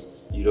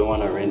you don't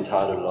want to rent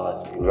out a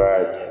lot,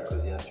 right?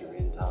 Because you have to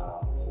rent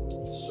out.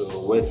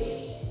 So with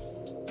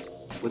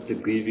the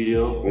beat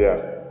video,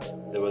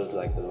 that was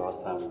like the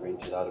last time we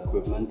rented out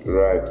equipment.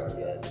 Right.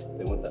 Yeah.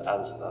 Then with the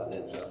other stuff,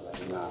 then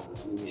like, nah,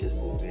 we just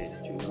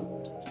invest,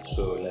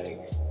 So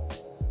like,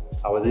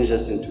 I wasn't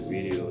just into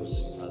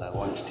videos, I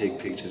wanted to take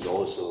pictures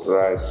also.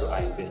 Right. So I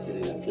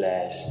invested in a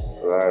flash.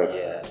 Right.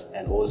 Yeah.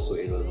 And also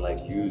it was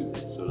like used,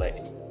 so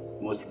like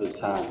most of the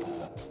time,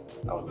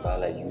 I would buy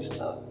like used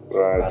stuff.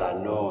 Right. But I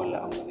know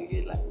like I'm gonna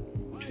get like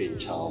twin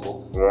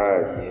chavo.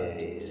 Right. Yeah.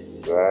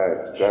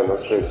 Right. Damn,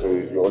 that's crazy. So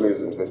you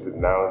always invested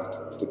now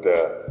with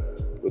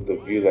the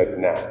view that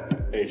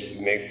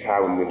next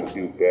time I'm gonna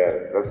do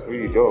better. That's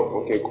really dope.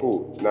 Okay,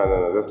 cool.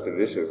 No, that's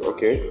delicious.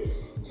 Okay.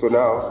 So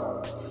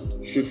now,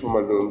 shoot for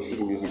Maloon,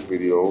 shoot a music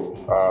video.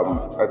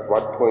 At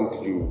what point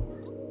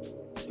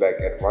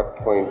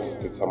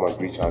did someone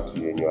reach out to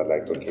you and you were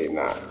like, okay,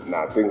 nah,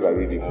 things are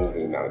really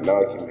moving now. Now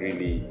I can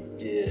really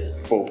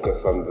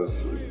focus on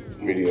this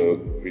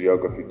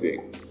videography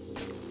thing.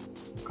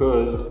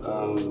 Because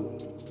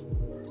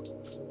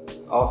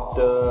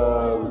after,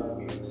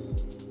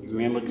 you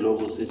remember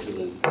Global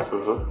Citizen?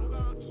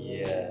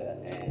 Yeah,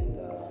 and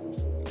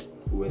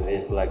we were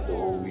there for like the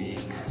whole week.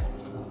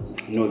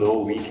 The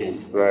whole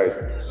weekend. Right.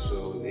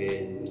 So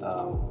then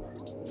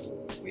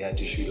we had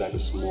to shoot like a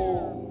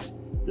small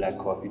Black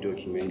Coffee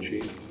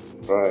documentary.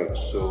 Right.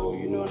 So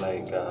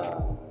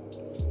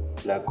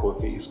Black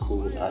Coffee is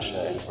cool with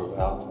Asha and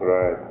Pharrell.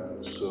 Right.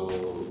 So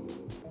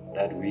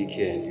that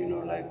weekend,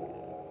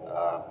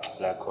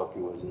 Black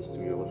Coffee was in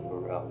studio with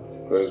Pharrell.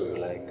 Right. So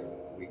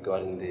we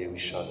got in there, we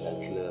shot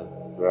that clip.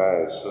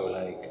 Right. So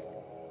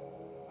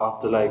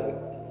after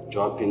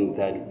dropping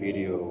that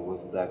video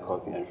with Black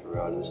Coffee and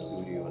Pharrell in the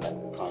studio, the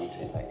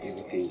content,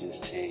 everything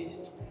just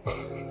changed.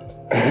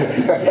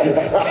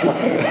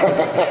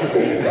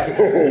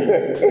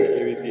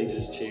 Everything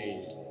just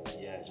changed.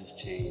 Yeah, it just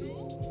changed.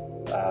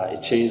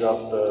 It changed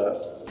after,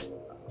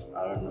 I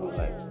don't know,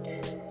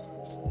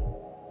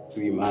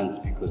 3 months,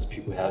 because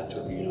people had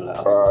to,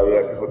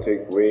 people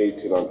take way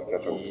too long to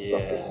catch on to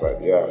stuff this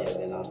side. Yeah. Yeah,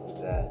 then after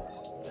that,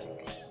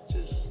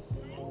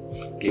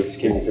 just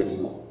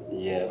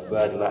Yeah,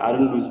 but like I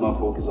didn't lose my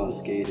focus on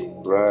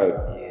skating. Right.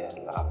 Yeah,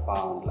 like, I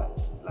found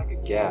like a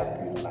gap,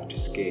 you know, like to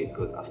skate,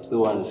 because I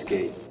still want to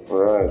skate.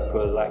 Right.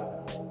 Because like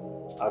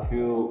I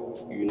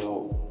feel, you know,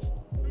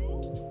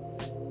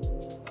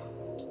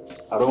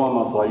 I don't want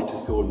my body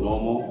to feel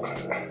normal,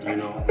 you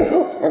know.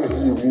 What do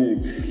you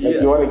mean? Like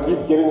Yeah. you want to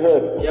keep getting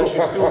hurt? Yeah, I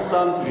should feel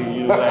something,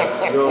 you know,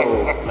 like yo,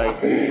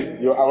 like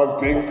Yo, I was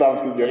doing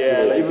something yeah,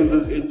 yesterday. like even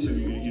this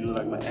interview, you know,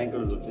 like my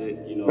ankles a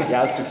bit, you know, you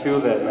have to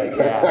feel that, like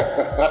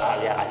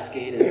yeah, I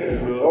skated,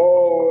 you know.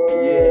 Oh,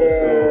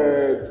 Yeah,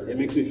 word. so it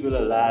makes me feel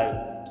alive,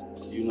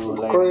 you know,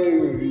 like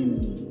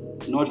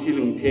Crazy. not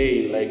feeling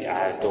pain, like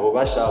I don't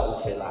rush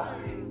out, fella.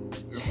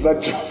 It's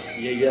not true.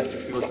 Yeah, you have to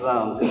feel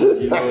sound,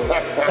 you know. You have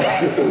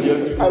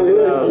to I feel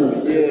hear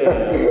sound. you.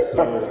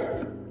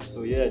 Yeah.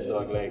 So yeah,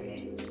 dog,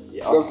 like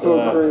yeah, after That's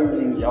so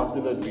crazy. Yeah,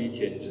 after that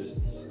weekend,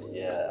 just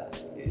yeah.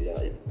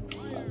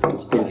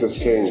 Things just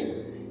changed.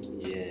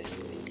 Yeah.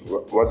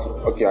 What's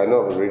okay? I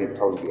know I've already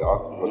probably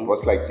asked, but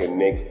what's like your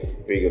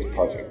next biggest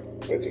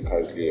project that you're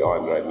currently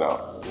on right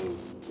now?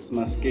 It's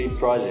my skate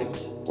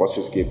project. What's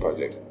your skate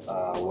project?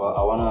 Well,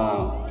 I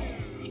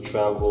wanna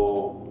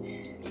travel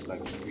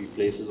like 3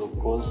 places, of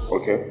course.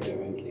 Okay. They're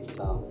in Cape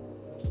Town.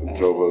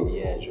 Joburg.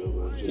 Yeah,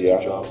 Joburg. Just Yeah.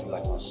 to drop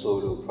like my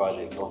solo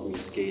project of me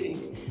skating,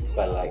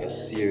 but like a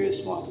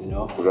serious one, you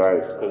know?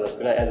 Right. Because I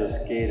feel like as a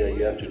skater,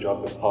 you have to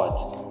drop a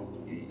part.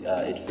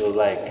 It feels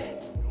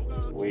like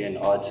when you're an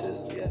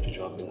artist, you have to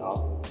drop an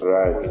album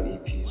Right. or an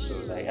EP. So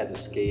like as a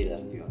skater,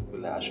 you know, I feel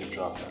like I should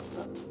drop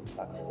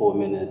like a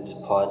 4-minute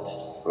part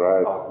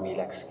Right. of me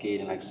like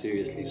skating like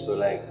seriously. So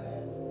like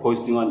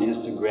posting on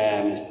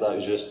Instagram and stuff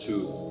just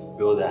to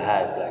build a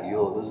hype, like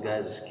yo, this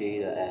guy's a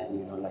skater and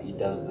you know like he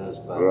does this,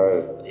 but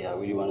Right. yeah, I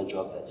really want to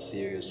drop that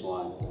serious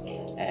one.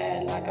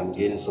 And like I'm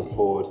getting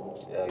support,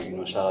 you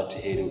know, shout out to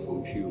Hayden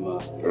from Puma.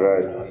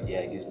 Right. You know, yeah,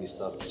 it gives me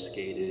stuff to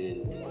skate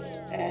in,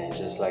 and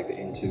just like the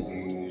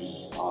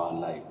interviews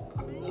on like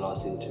the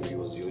last interview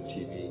was your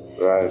TV.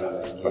 Right. You know,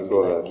 like, I gave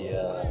saw me, like, that.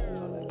 gear, you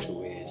know, like to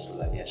wear. So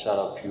like yeah, shout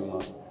out Puma.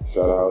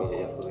 Shout out.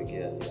 Yeah, for the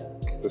gear. Yeah.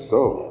 That's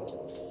dope.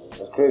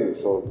 That's crazy.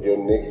 So your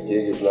next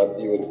gig is not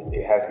even,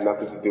 it has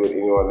nothing to do with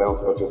anyone else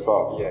but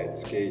yourself. Yeah,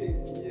 it's skating.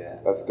 Yeah.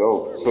 That's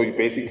dope. So you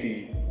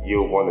basically, you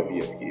want to be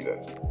a skater,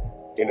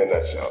 in a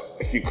nutshell.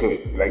 If you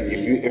could, like,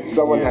 if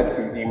someone had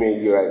to email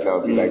you right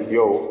now, be like,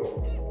 yo,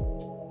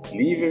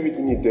 leave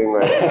everything you're doing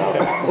right now.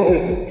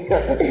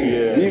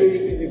 Yeah. Leave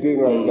everything you're doing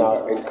right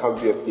now and come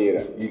be a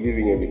skater. You're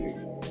leaving everything.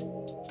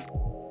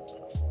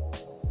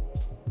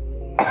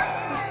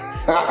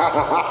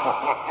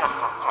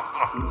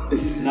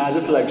 Nah, I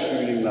just like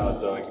shooting now,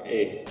 dog.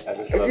 Hey, I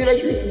just I love feel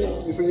like shooting now.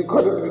 so you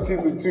caught it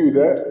between the two,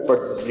 there.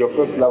 But your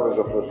first love is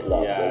your first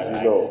love. Yeah, like, you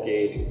like know.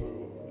 skating,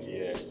 bro.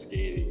 Yeah,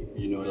 skating.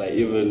 You know, like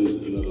even,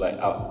 you know,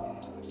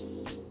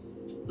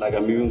 like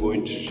I'm even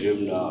going to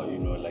gym now, you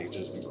know, like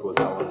just because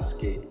I want to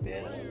skate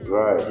better.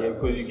 Right. Yeah,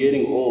 because you're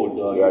getting old,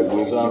 dog. Yeah, you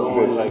need so I to don't keep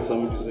want fit. like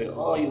somebody to say,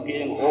 oh, he's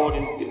getting old.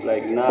 And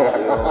like, nah, yo,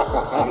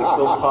 I can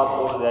still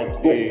pop all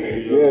that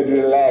day. You know? Yeah,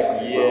 relax,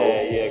 bro.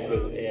 Yeah,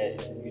 because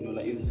you know,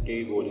 like it's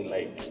skateboarding,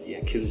 like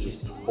kids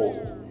just talk.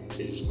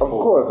 They just Of talk.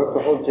 course, that's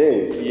the whole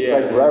game. Yeah,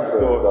 it's like rappers,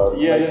 so-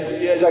 dog. yeah, like, just-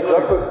 it's just like like-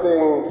 rappers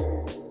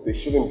saying they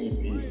shouldn't be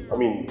beef. I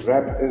mean,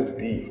 rap is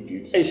beef,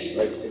 dude. Ish.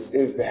 Like it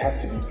is. There has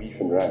to be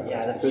beef in rap. Yeah,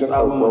 the It's first just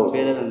how it album was goes.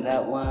 better than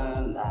that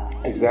one.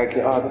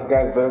 Exactly. Oh, this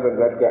guy's better than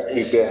that guy.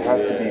 Dude, there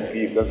has to be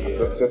beef.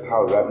 That's just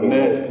how rapping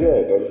Man. is.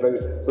 Yeah, that's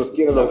like so.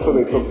 Skaters, I'm sure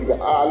they talk to you.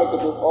 Ah, look at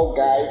this old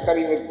guy. He can't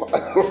even.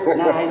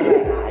 Nah, he's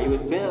like, he was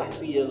better like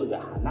 3 years ago.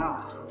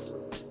 Nah.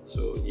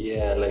 So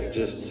yeah, like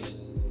just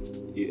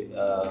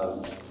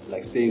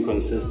like staying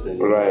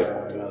consistent. Right.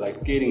 You know, like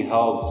skating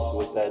helps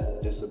with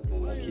that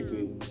discipline, like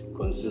keeping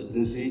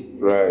consistency.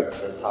 Right.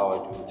 That's how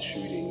I do with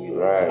shooting. You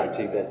know? Right. I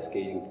take that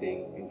skating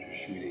thing into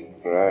shooting.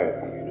 Right.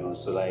 You know,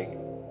 so like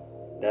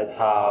that's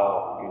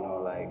how, you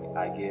know, like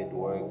I get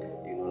work,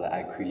 you know, like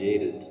I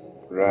create it.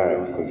 Right. You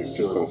know, Because it's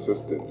so- just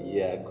consistent.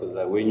 Yeah, because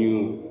like when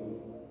you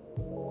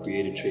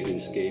create a trick in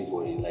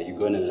skateboarding, like you're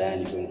gonna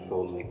land, you're gonna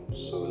film it.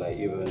 So like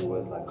even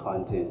with like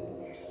content,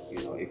 you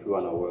know, if you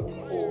wanna work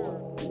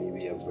for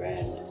maybe a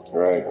brand,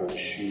 Right. you're gonna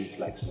shoot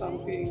like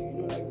something,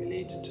 you know, like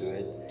related to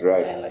it,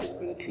 Right. and like it's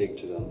gonna click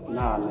to them.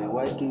 Nah, man,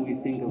 why didn't we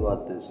think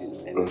about this? You know,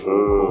 and Mhm. it's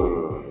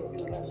cool.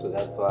 You know, like, so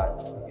that's why,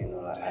 you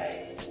know, like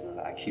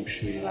I keep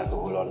shooting like a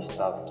whole lot of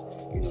stuff,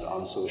 you know,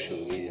 on social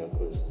media,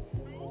 because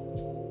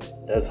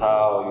that's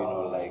how, you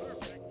know, like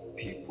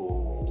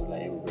people, you know,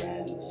 like in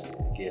brands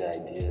get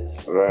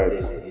ideas. Right.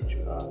 Then they hit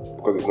you up.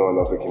 Because there's no one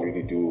else that can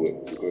really do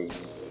it.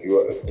 Because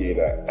you're a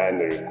skater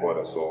and a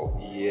recorder, so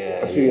Yeah.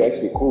 that's really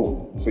actually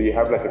cool. So you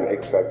have like an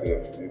X factor.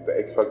 The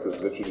X factor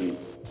is literally,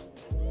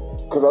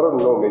 because I don't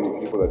know many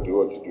people that do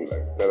what you do,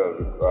 like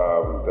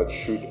that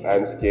shoot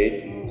and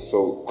skate.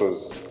 So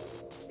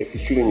because if you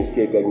shoot and you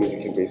skate, that means you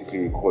can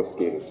basically record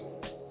skaters.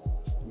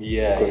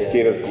 Yeah. Because yeah.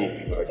 skaters need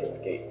people that can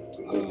skate.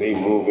 Because they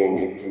moving.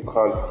 If you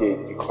can't skate,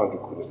 you can't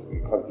record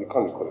you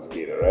can't record a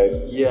skater, right?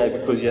 Yeah,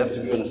 because you have to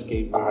be on a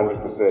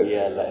skateboard. 100%.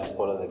 Yeah, like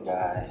follow the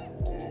guy,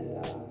 and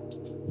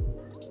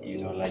you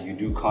know, like you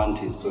do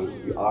content, so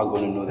you are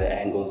going to know the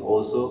angles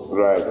also.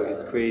 Right. So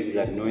it's crazy,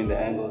 like knowing the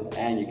angles,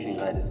 and you can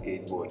ride a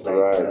skateboard. Like,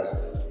 Right.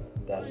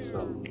 That's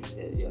some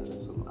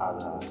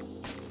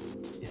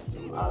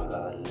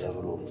other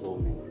level of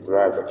filming.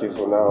 Right, okay,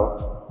 so now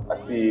I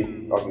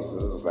see, obviously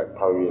this is like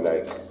probably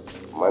like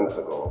months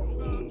ago,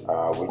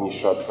 when you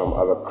shot some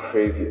other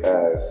crazy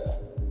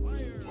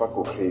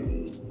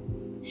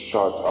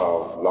shot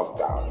of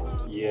Lockdown.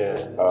 Yeah.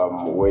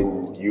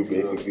 When you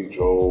basically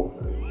drove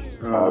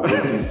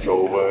into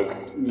Joburg.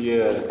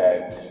 Yeah.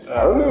 And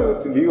I don't know if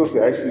it's illegal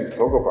to actually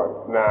talk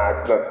about. Nah,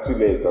 it's not. It's too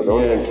late. I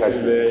don't even catch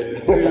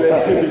it. Too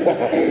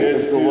late.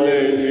 It's too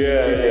late.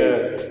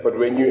 Yeah. But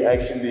when you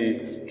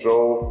actually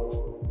drove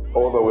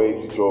all the way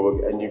to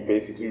Joburg and you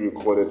basically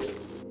recorded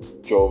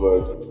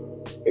Joburg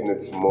in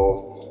its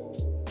most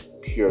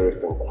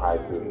purest and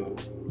quietest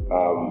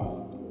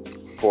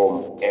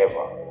form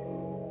ever.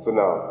 So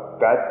now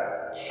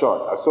that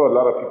shot, I saw a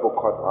lot of people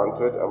caught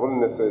onto it. I wouldn't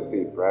necessarily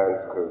say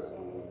brands,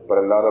 but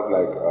a lot of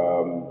like,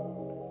 I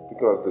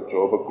think it was the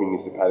Joburg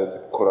municipality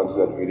caught onto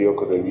that video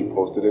because they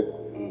reposted it.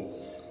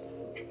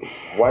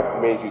 What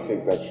made you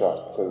take that shot?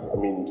 Because I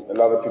mean, a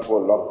lot of people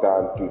are locked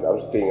down. Dude, I'm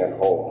staying at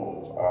home.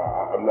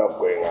 I'm not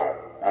going out.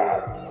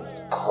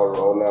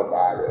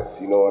 Coronavirus,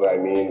 you know what I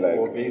mean? Like,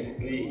 well,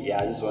 basically,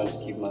 yeah, I just wanted to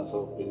keep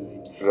myself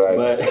busy. Right.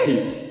 But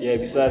yeah,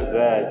 besides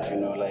that, you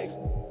know, like,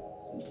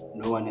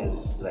 no one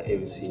has like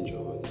ever seen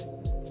Joburg.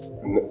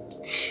 No,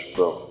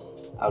 bro.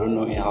 I don't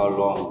know in how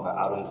long, but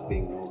I don't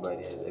think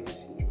nobody has ever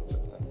seen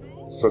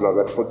Joburg. So now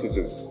that footage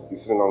is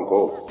sitting on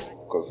go,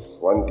 because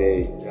one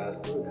day. Yeah, I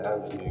still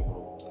have it.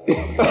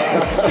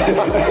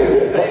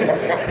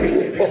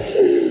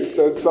 So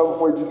at some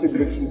point you can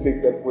literally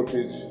take that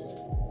footage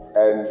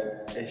and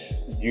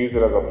use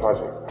it as a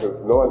project, because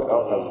no one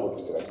else has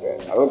footage like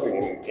that. I don't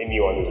think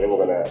anyone is ever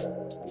gonna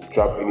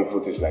drop any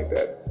footage like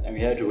that. And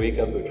we had to wake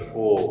up at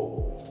 4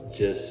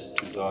 just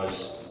to dodge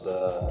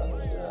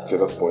the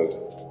Jealous boys.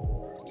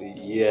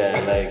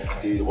 Yeah,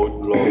 like the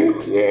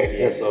roadblock.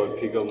 Yeah. So I would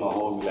pick up my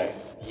home, like,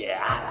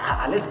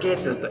 yeah, let's get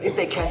this. If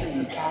they catch it,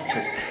 just catch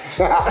us.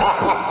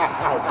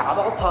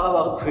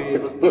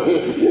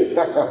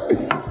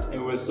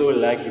 And we're so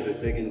lucky the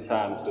second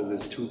time because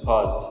there's 2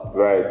 parts.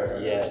 Right.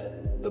 Yeah,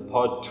 the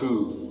part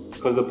 2,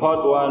 because the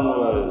part 1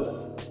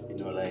 was, you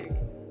know, like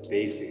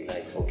basic,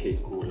 like okay,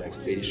 cool, like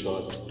steady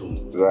shots, boom,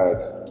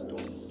 right. Boom,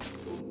 boom.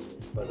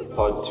 But the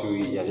part 2,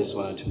 yeah, I just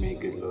wanted to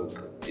make it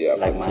look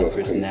like my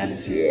personality.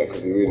 Crazy. Yeah,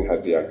 because we didn't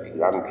have the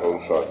young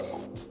drone shots.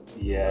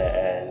 Yeah,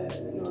 and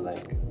you know,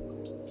 like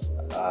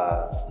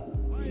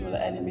the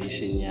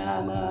animation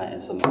yana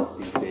and some after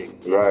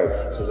effects. Right.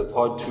 So the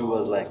part 2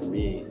 was like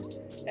me,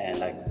 and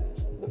like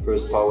the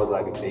first part was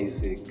like a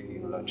basic, you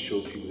know, like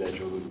show people that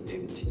Joburg is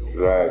empty.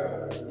 Right.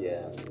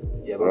 Yeah,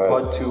 but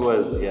part 2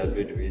 was a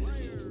bit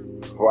risky.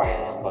 Why?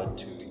 Part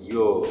 2,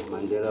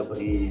 Mandela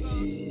Bridge,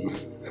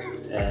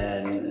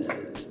 and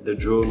the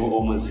drone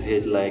almost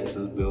hit like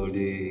this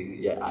building.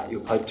 Yeah,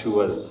 your part 2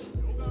 was,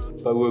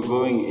 but we're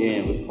going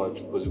in with part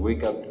 2 because we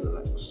wake up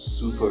like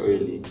super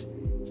early,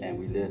 and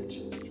we left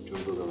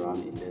Joburg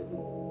around 11,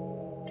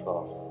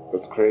 12.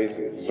 That's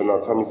crazy. So now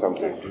tell me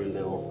something. Like doing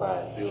level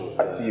 5.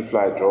 I see you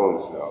fly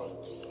drones now.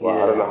 Well,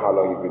 Yeah. I don't know how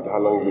long you've been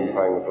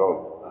flying a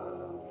drone.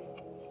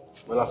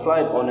 Well, I fly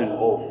it on and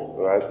off.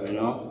 Right. You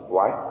know?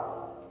 Why?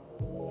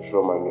 If you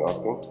don't mind me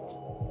asking.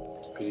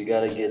 Because you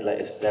gotta get like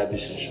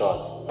establishing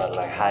shots, but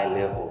like high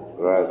level.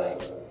 Right.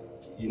 Like,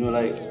 you know,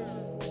 like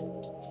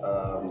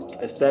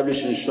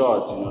establishing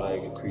shots, you know,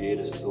 like create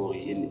a story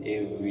in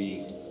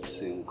every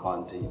single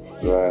content.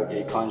 Right.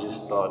 You can't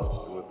just start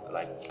with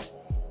like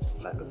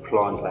a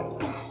plant, like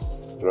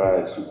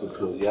Right. super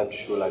close. You have to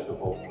show like the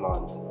whole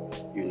plant,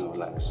 you know,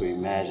 like, so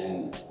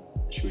imagine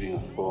shooting a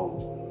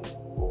film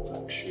or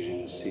like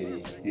shooting a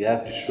city. You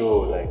have to show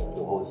like the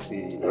whole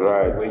city, like,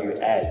 Right. where you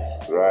at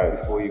Right.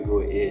 before you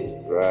go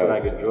in. Right. So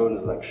like a drone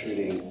is like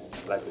shooting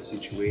like the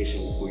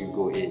situation before you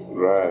go in.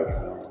 Right.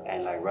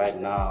 And like right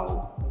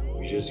now,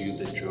 we just use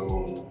the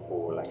drone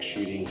for like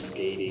shooting,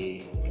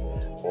 skating,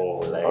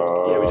 or like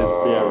we just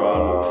play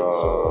around with it.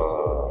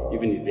 So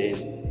even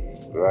events.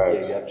 Right.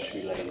 Yeah, you have to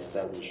shoot like an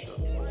established shot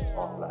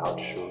of like how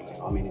to show like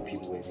how many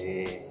people were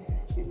there,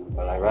 you know.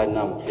 But like right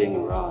now I'm playing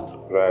around.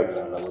 Right.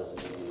 You know,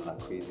 like, like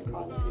crazy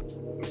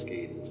content,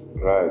 skating.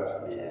 Right.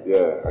 Yeah.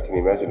 Yeah, I can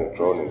imagine a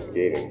drone and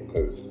skating,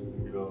 because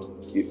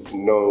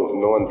no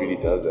one really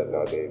does that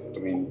nowadays. I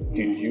mean,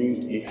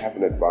 dude, you have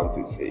an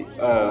advantage here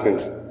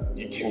because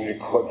you can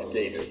record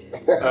skaters.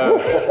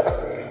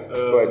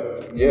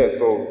 But yeah,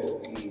 so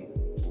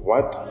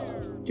what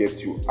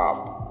gets you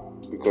up?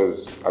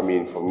 Because I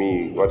mean, for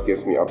me, what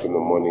gets me up in the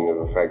morning is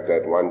the fact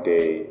that one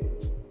day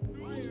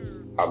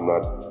I'm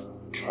not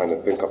trying to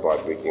think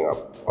about waking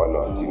up or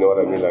not. You know what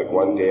I mean? Like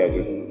one day I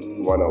just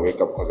want to wake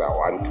up because I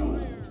want to.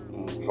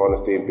 If I want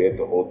to stay in bed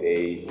the whole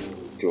day,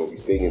 I'll be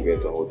staying in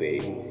bed the whole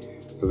day.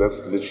 So that's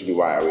literally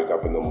why I wake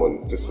up in the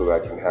morning, just so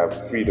that I can have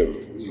freedom.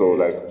 So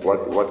like,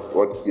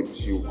 what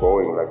keeps you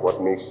going? Like, what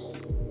makes?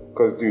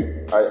 Because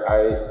dude,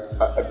 I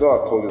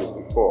thought I've told you this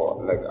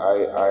before. Like,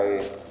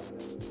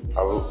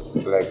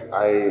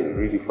 I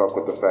really fuck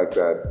with the fact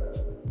that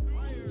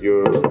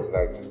you're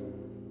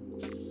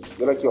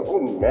like your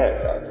own man,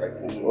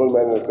 like your own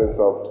man in the sense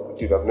of,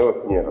 dude, I've never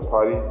seen you at a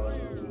party.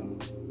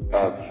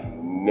 I've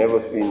never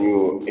seen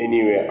you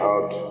anywhere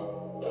out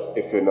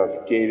if you're not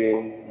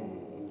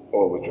skating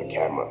or with your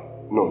camera.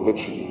 No,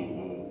 literally.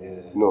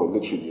 No,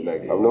 literally.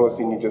 Like, I've never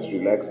seen you just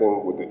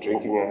relaxing with a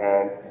drink in your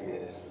hand.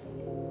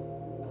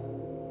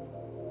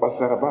 What's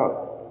that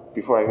about?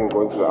 Before I even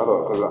go into the other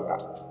one, because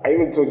I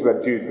even told you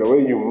that, dude, the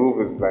way you move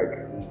is like,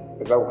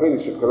 it's like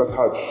crazy shit, because that's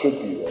how it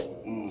should be, though.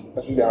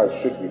 That's really how it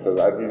should be, because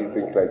I really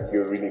think like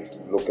you really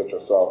look at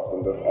yourself,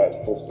 and that's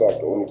at full stop.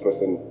 The only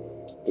person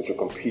that you're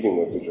competing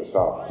with is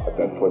yourself at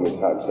that point in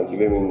time. It's like you're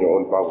living in your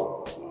own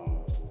bubble.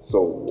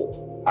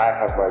 So I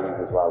have my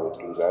reasons why I would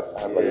do that.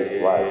 I have my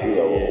reasons why I do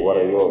that. What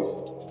are yours?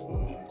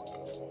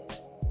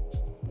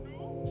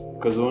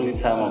 Because the only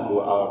time I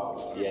go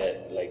out,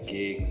 like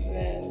gigs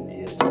and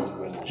is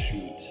when I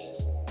shoot.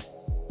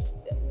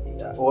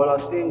 Well, I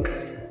think,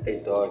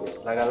 hey dog,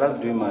 like I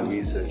love doing my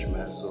research,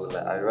 man. So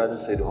like I'd rather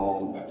sit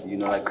home,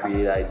 like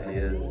create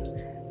ideas,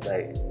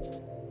 like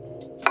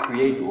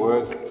create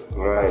work,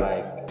 right?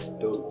 Like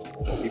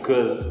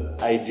because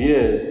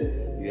ideas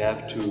you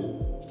have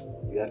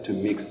to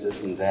mix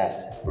this and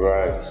that,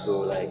 right?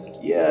 So like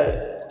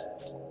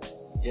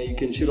you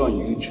can shoot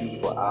on YouTube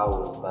for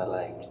hours, but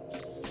like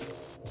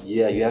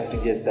you have to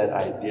get that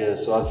idea.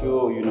 So I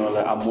feel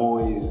like I'm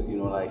always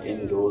like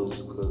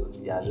indoors because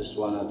I just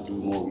want to do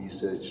more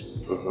research.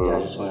 I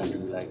just want to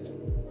do like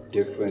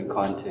different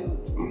content,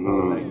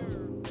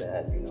 like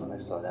that, like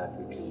South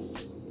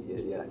Africans,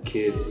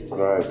 kids,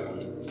 right?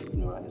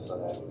 In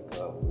South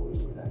Africa, who be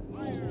like,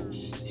 man,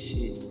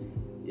 shit,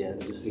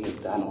 this thing is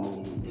done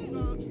only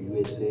in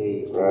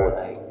USA or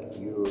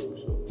like Europe.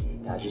 So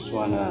I just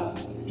want to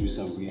do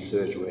some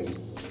research when,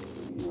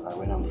 like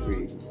when I'm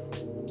free,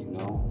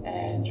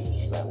 and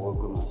just like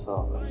work with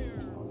myself,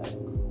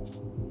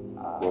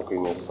 work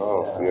in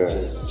yourself,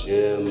 just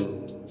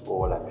gym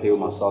or like play with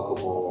my soccer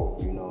ball,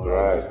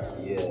 right?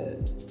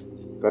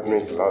 That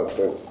makes a lot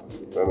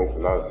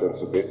of sense.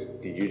 So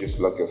basically, you just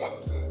lock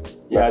yourself.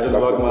 I just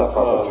lock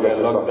myself to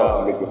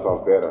make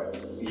yourself better.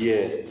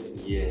 Yeah.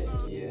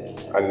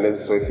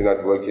 Unless, so if you're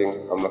not working,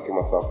 I'm locking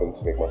myself in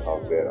to make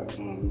myself better.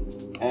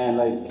 And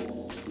like,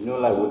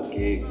 like with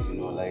gigs,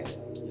 like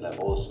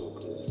also,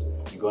 because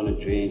you're gonna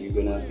drain, you're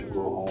gonna have to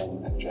go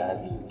home, like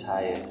driving, you're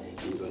tired,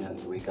 you're gonna have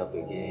to wake up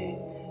again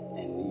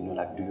and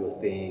like do your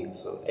thing.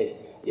 So I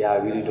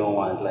really don't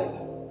want like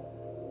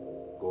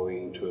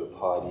going to a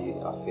party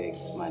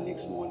affect my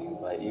next morning.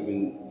 But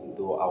even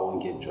though I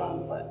won't get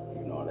drunk, but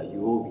like you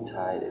will be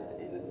tired at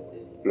the end of the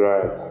day.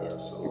 Right.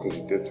 So, because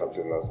you did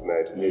something last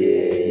night. So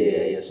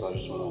I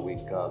just want to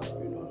wake up,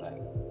 like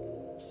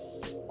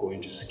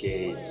going to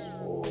skate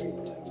or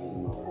like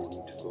meeting my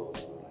homie to go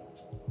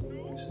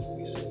do some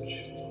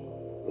research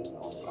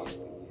on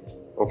something.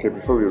 Okay,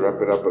 before we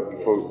wrap it up,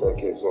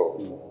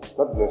 so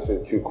not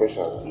necessarily two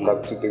questions.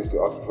 Got two things to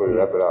ask before we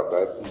wrap it up,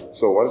 right?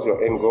 So what is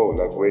your end goal?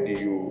 Like, where do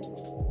you,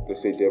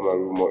 let's say,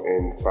 Demarumo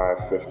in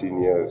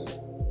 5-15 years?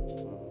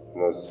 I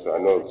know it's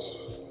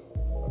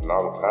a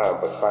long time,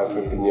 but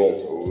 5-15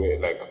 years,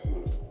 like,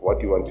 what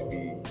do you want to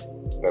be?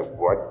 Like,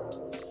 what?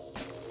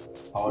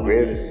 I want to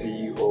be the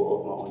CEO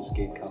of my own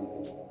skate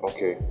company.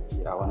 Okay.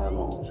 I want to have my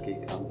own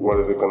skate company. What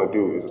is it going to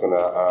do? Is it going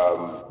to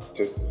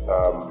just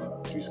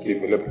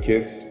develop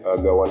kids and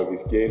they want to be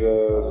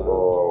skaters,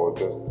 or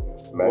just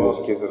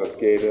manage kids that are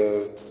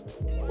skaters?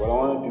 Well, I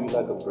want to do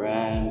like a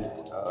brand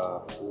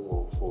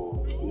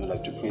for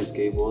like to print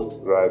skateboards.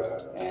 Right.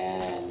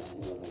 And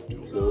like do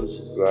clothes.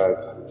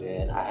 Right.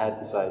 Then I had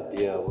this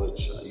idea,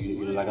 which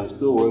like I'm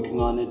still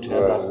working on it, to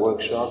have like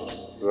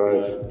workshops.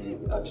 Right.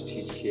 To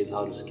teach kids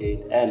how to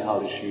skate and how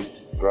to shoot.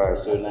 Right.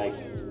 So like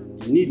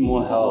you need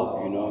more help.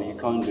 You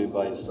can't do it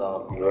by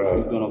yourself. Right.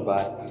 Who's gonna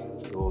buy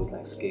those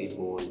like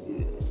skateboards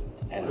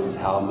and those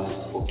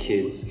helmets for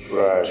kids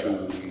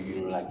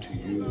to like to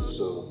use?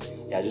 So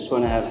I just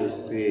want to have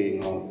this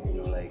thing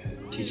of like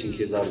teaching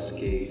kids how to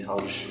skate, how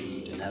to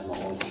shoot, and have my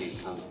own skate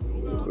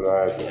company.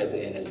 Right. At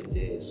the end of the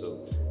day,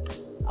 so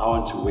I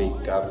want to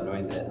wake up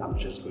knowing that I'm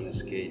just going to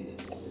skate,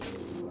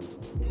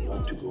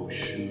 not to go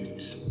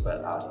shoot,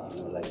 but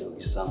like there'll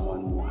be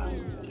someone more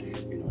hungry,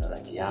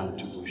 like young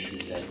to go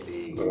shoot that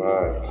thing.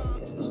 Right.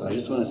 So I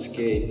just want to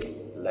skate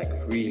like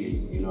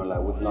freely,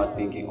 like with not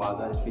thinking, I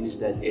gotta finish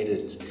that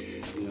edit,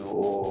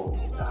 or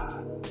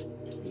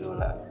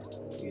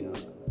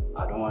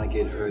I don't want to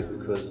get hurt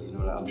because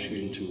like I'm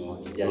shooting too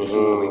much. I just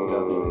want to wake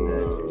up knowing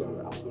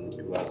that I'm going to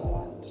do what I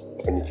want.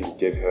 And you can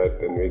get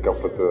hurt and wake up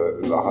in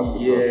the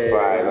hospital. It's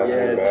fine. That's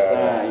it's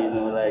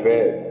fine. Like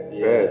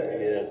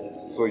bed.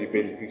 So you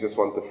basically just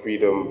want the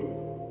freedom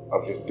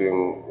of just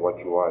doing what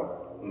you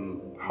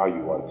want, how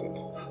you want it.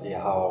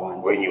 Yeah, how I want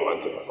it. When you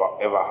want it,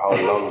 forever, how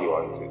long you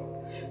want it.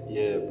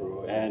 Yeah,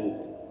 bro,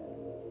 and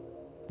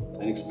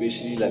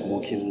especially like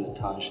more kids in the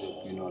township,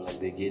 like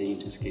they're getting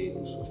into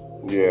skating.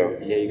 So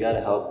you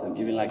gotta help them.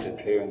 Even like the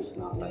parents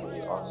now, like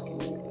they're asking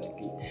me,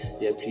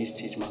 like, please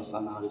teach my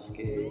son how to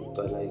skate.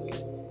 But like,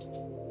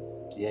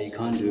 yeah, you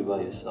can't do it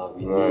by yourself.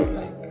 You Right. need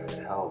like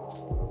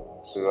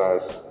help. So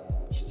Right.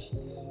 just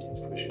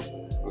push it.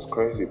 It's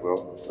crazy, bro.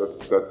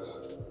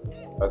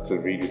 That's a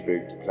really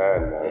big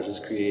plan, man. It's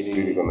just creating It's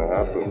really gonna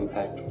happen.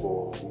 impact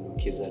for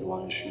kids that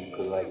want to shoot.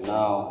 Because like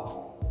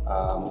now,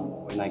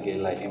 when I get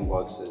like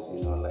inboxes,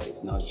 like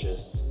it's not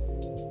just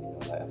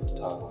like a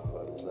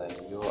photographer. It's like,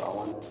 yo,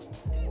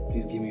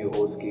 please give me your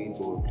old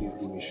skateboard. Please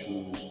give me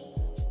shoes.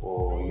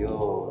 Or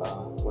yo,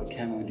 what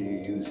camera do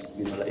you use?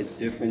 Like it's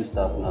different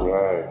stuff now.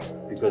 Right.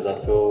 Because I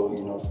feel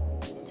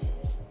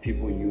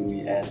people knew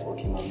me as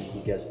okay, man,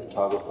 you as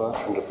photographer.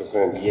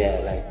 100%. Yeah,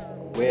 like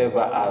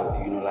wherever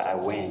I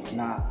went, he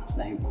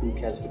cool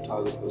cats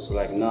photographer. So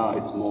like now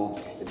it's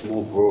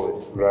more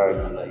broad. Right.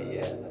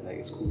 Like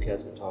it's cool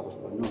cats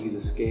photographer. No, he's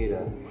a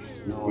skater.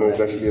 No, it's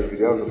actually a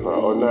videographer.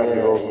 Oh, nah,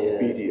 you're over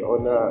Speedy. Oh,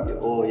 nah.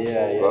 Oh,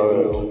 yeah, Right.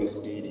 you're over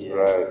Speedy. Yeah.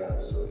 Right. Yeah,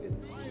 so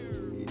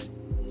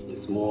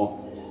it's more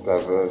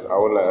diverse. I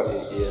would like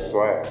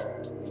swag.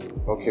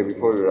 Okay,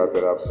 before we wrap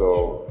it up,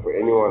 so for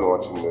anyone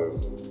watching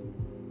this,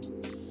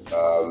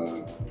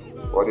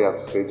 what do you have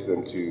to say to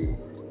them to,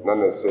 not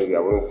necessarily, I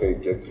wouldn't say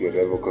get to your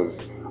level,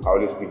 because I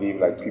always believe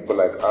like people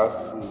like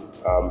us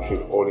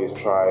should always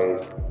try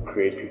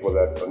create people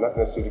that, or not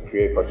necessarily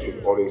create, but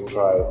should always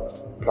try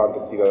plant a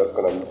seed that's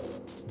gonna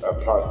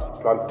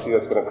plant a seed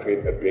that's gonna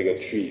create a bigger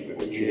tree than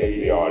the tree that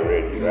we are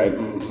already,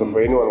 right? So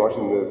for anyone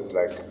watching this,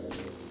 like,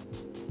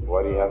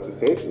 what do you have to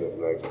say to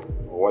them? Like,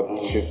 what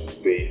should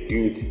they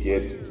do to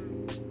get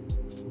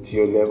to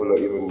your level or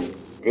even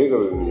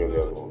bigger than your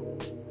level?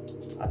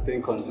 I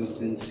think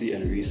consistency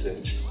and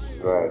research.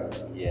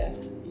 Right. Yeah.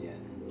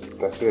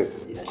 That's it.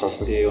 Yeah,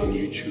 just stay on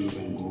YouTube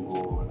and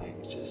Google.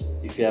 Like, just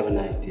if you have an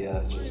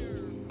idea,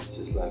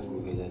 just like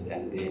Google it,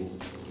 and then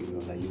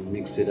like you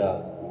mix it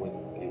up with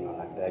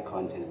like that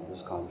content,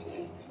 this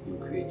content, you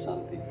create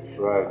something.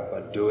 Right.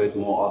 But do it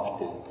more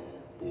often.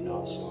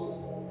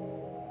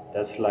 So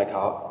that's like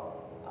how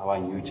I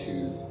knew to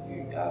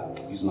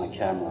use my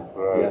camera.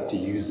 Right. You have to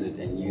use it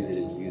and use it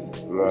and use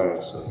it.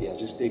 Right. So yeah,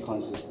 just stay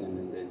consistent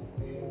and then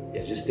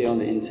just stay on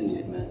the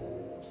internet, man.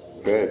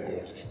 Good.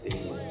 Yeah, just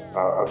stay on it.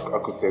 I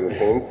could say the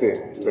same thing.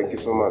 Thank you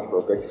so much,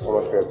 bro. Thank you so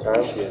much for your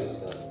time. Appreciate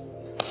it.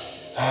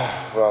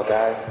 Well,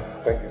 guys,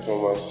 thank you so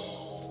much.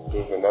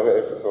 This is another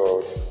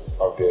episode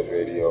of Dead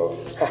Radio.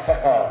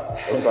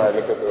 I'm sorry I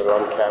looked at the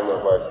wrong camera,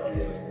 but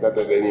not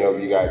that any of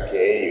you guys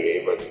care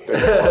anyway, but it's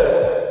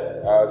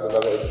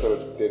another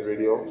episode of Dead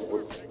Radio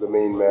with the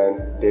main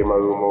man, De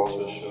Marumo.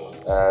 For sure.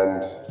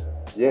 And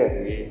yeah,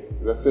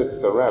 that's it.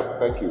 It's a wrap.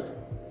 Thank you.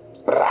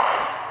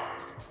 Brah.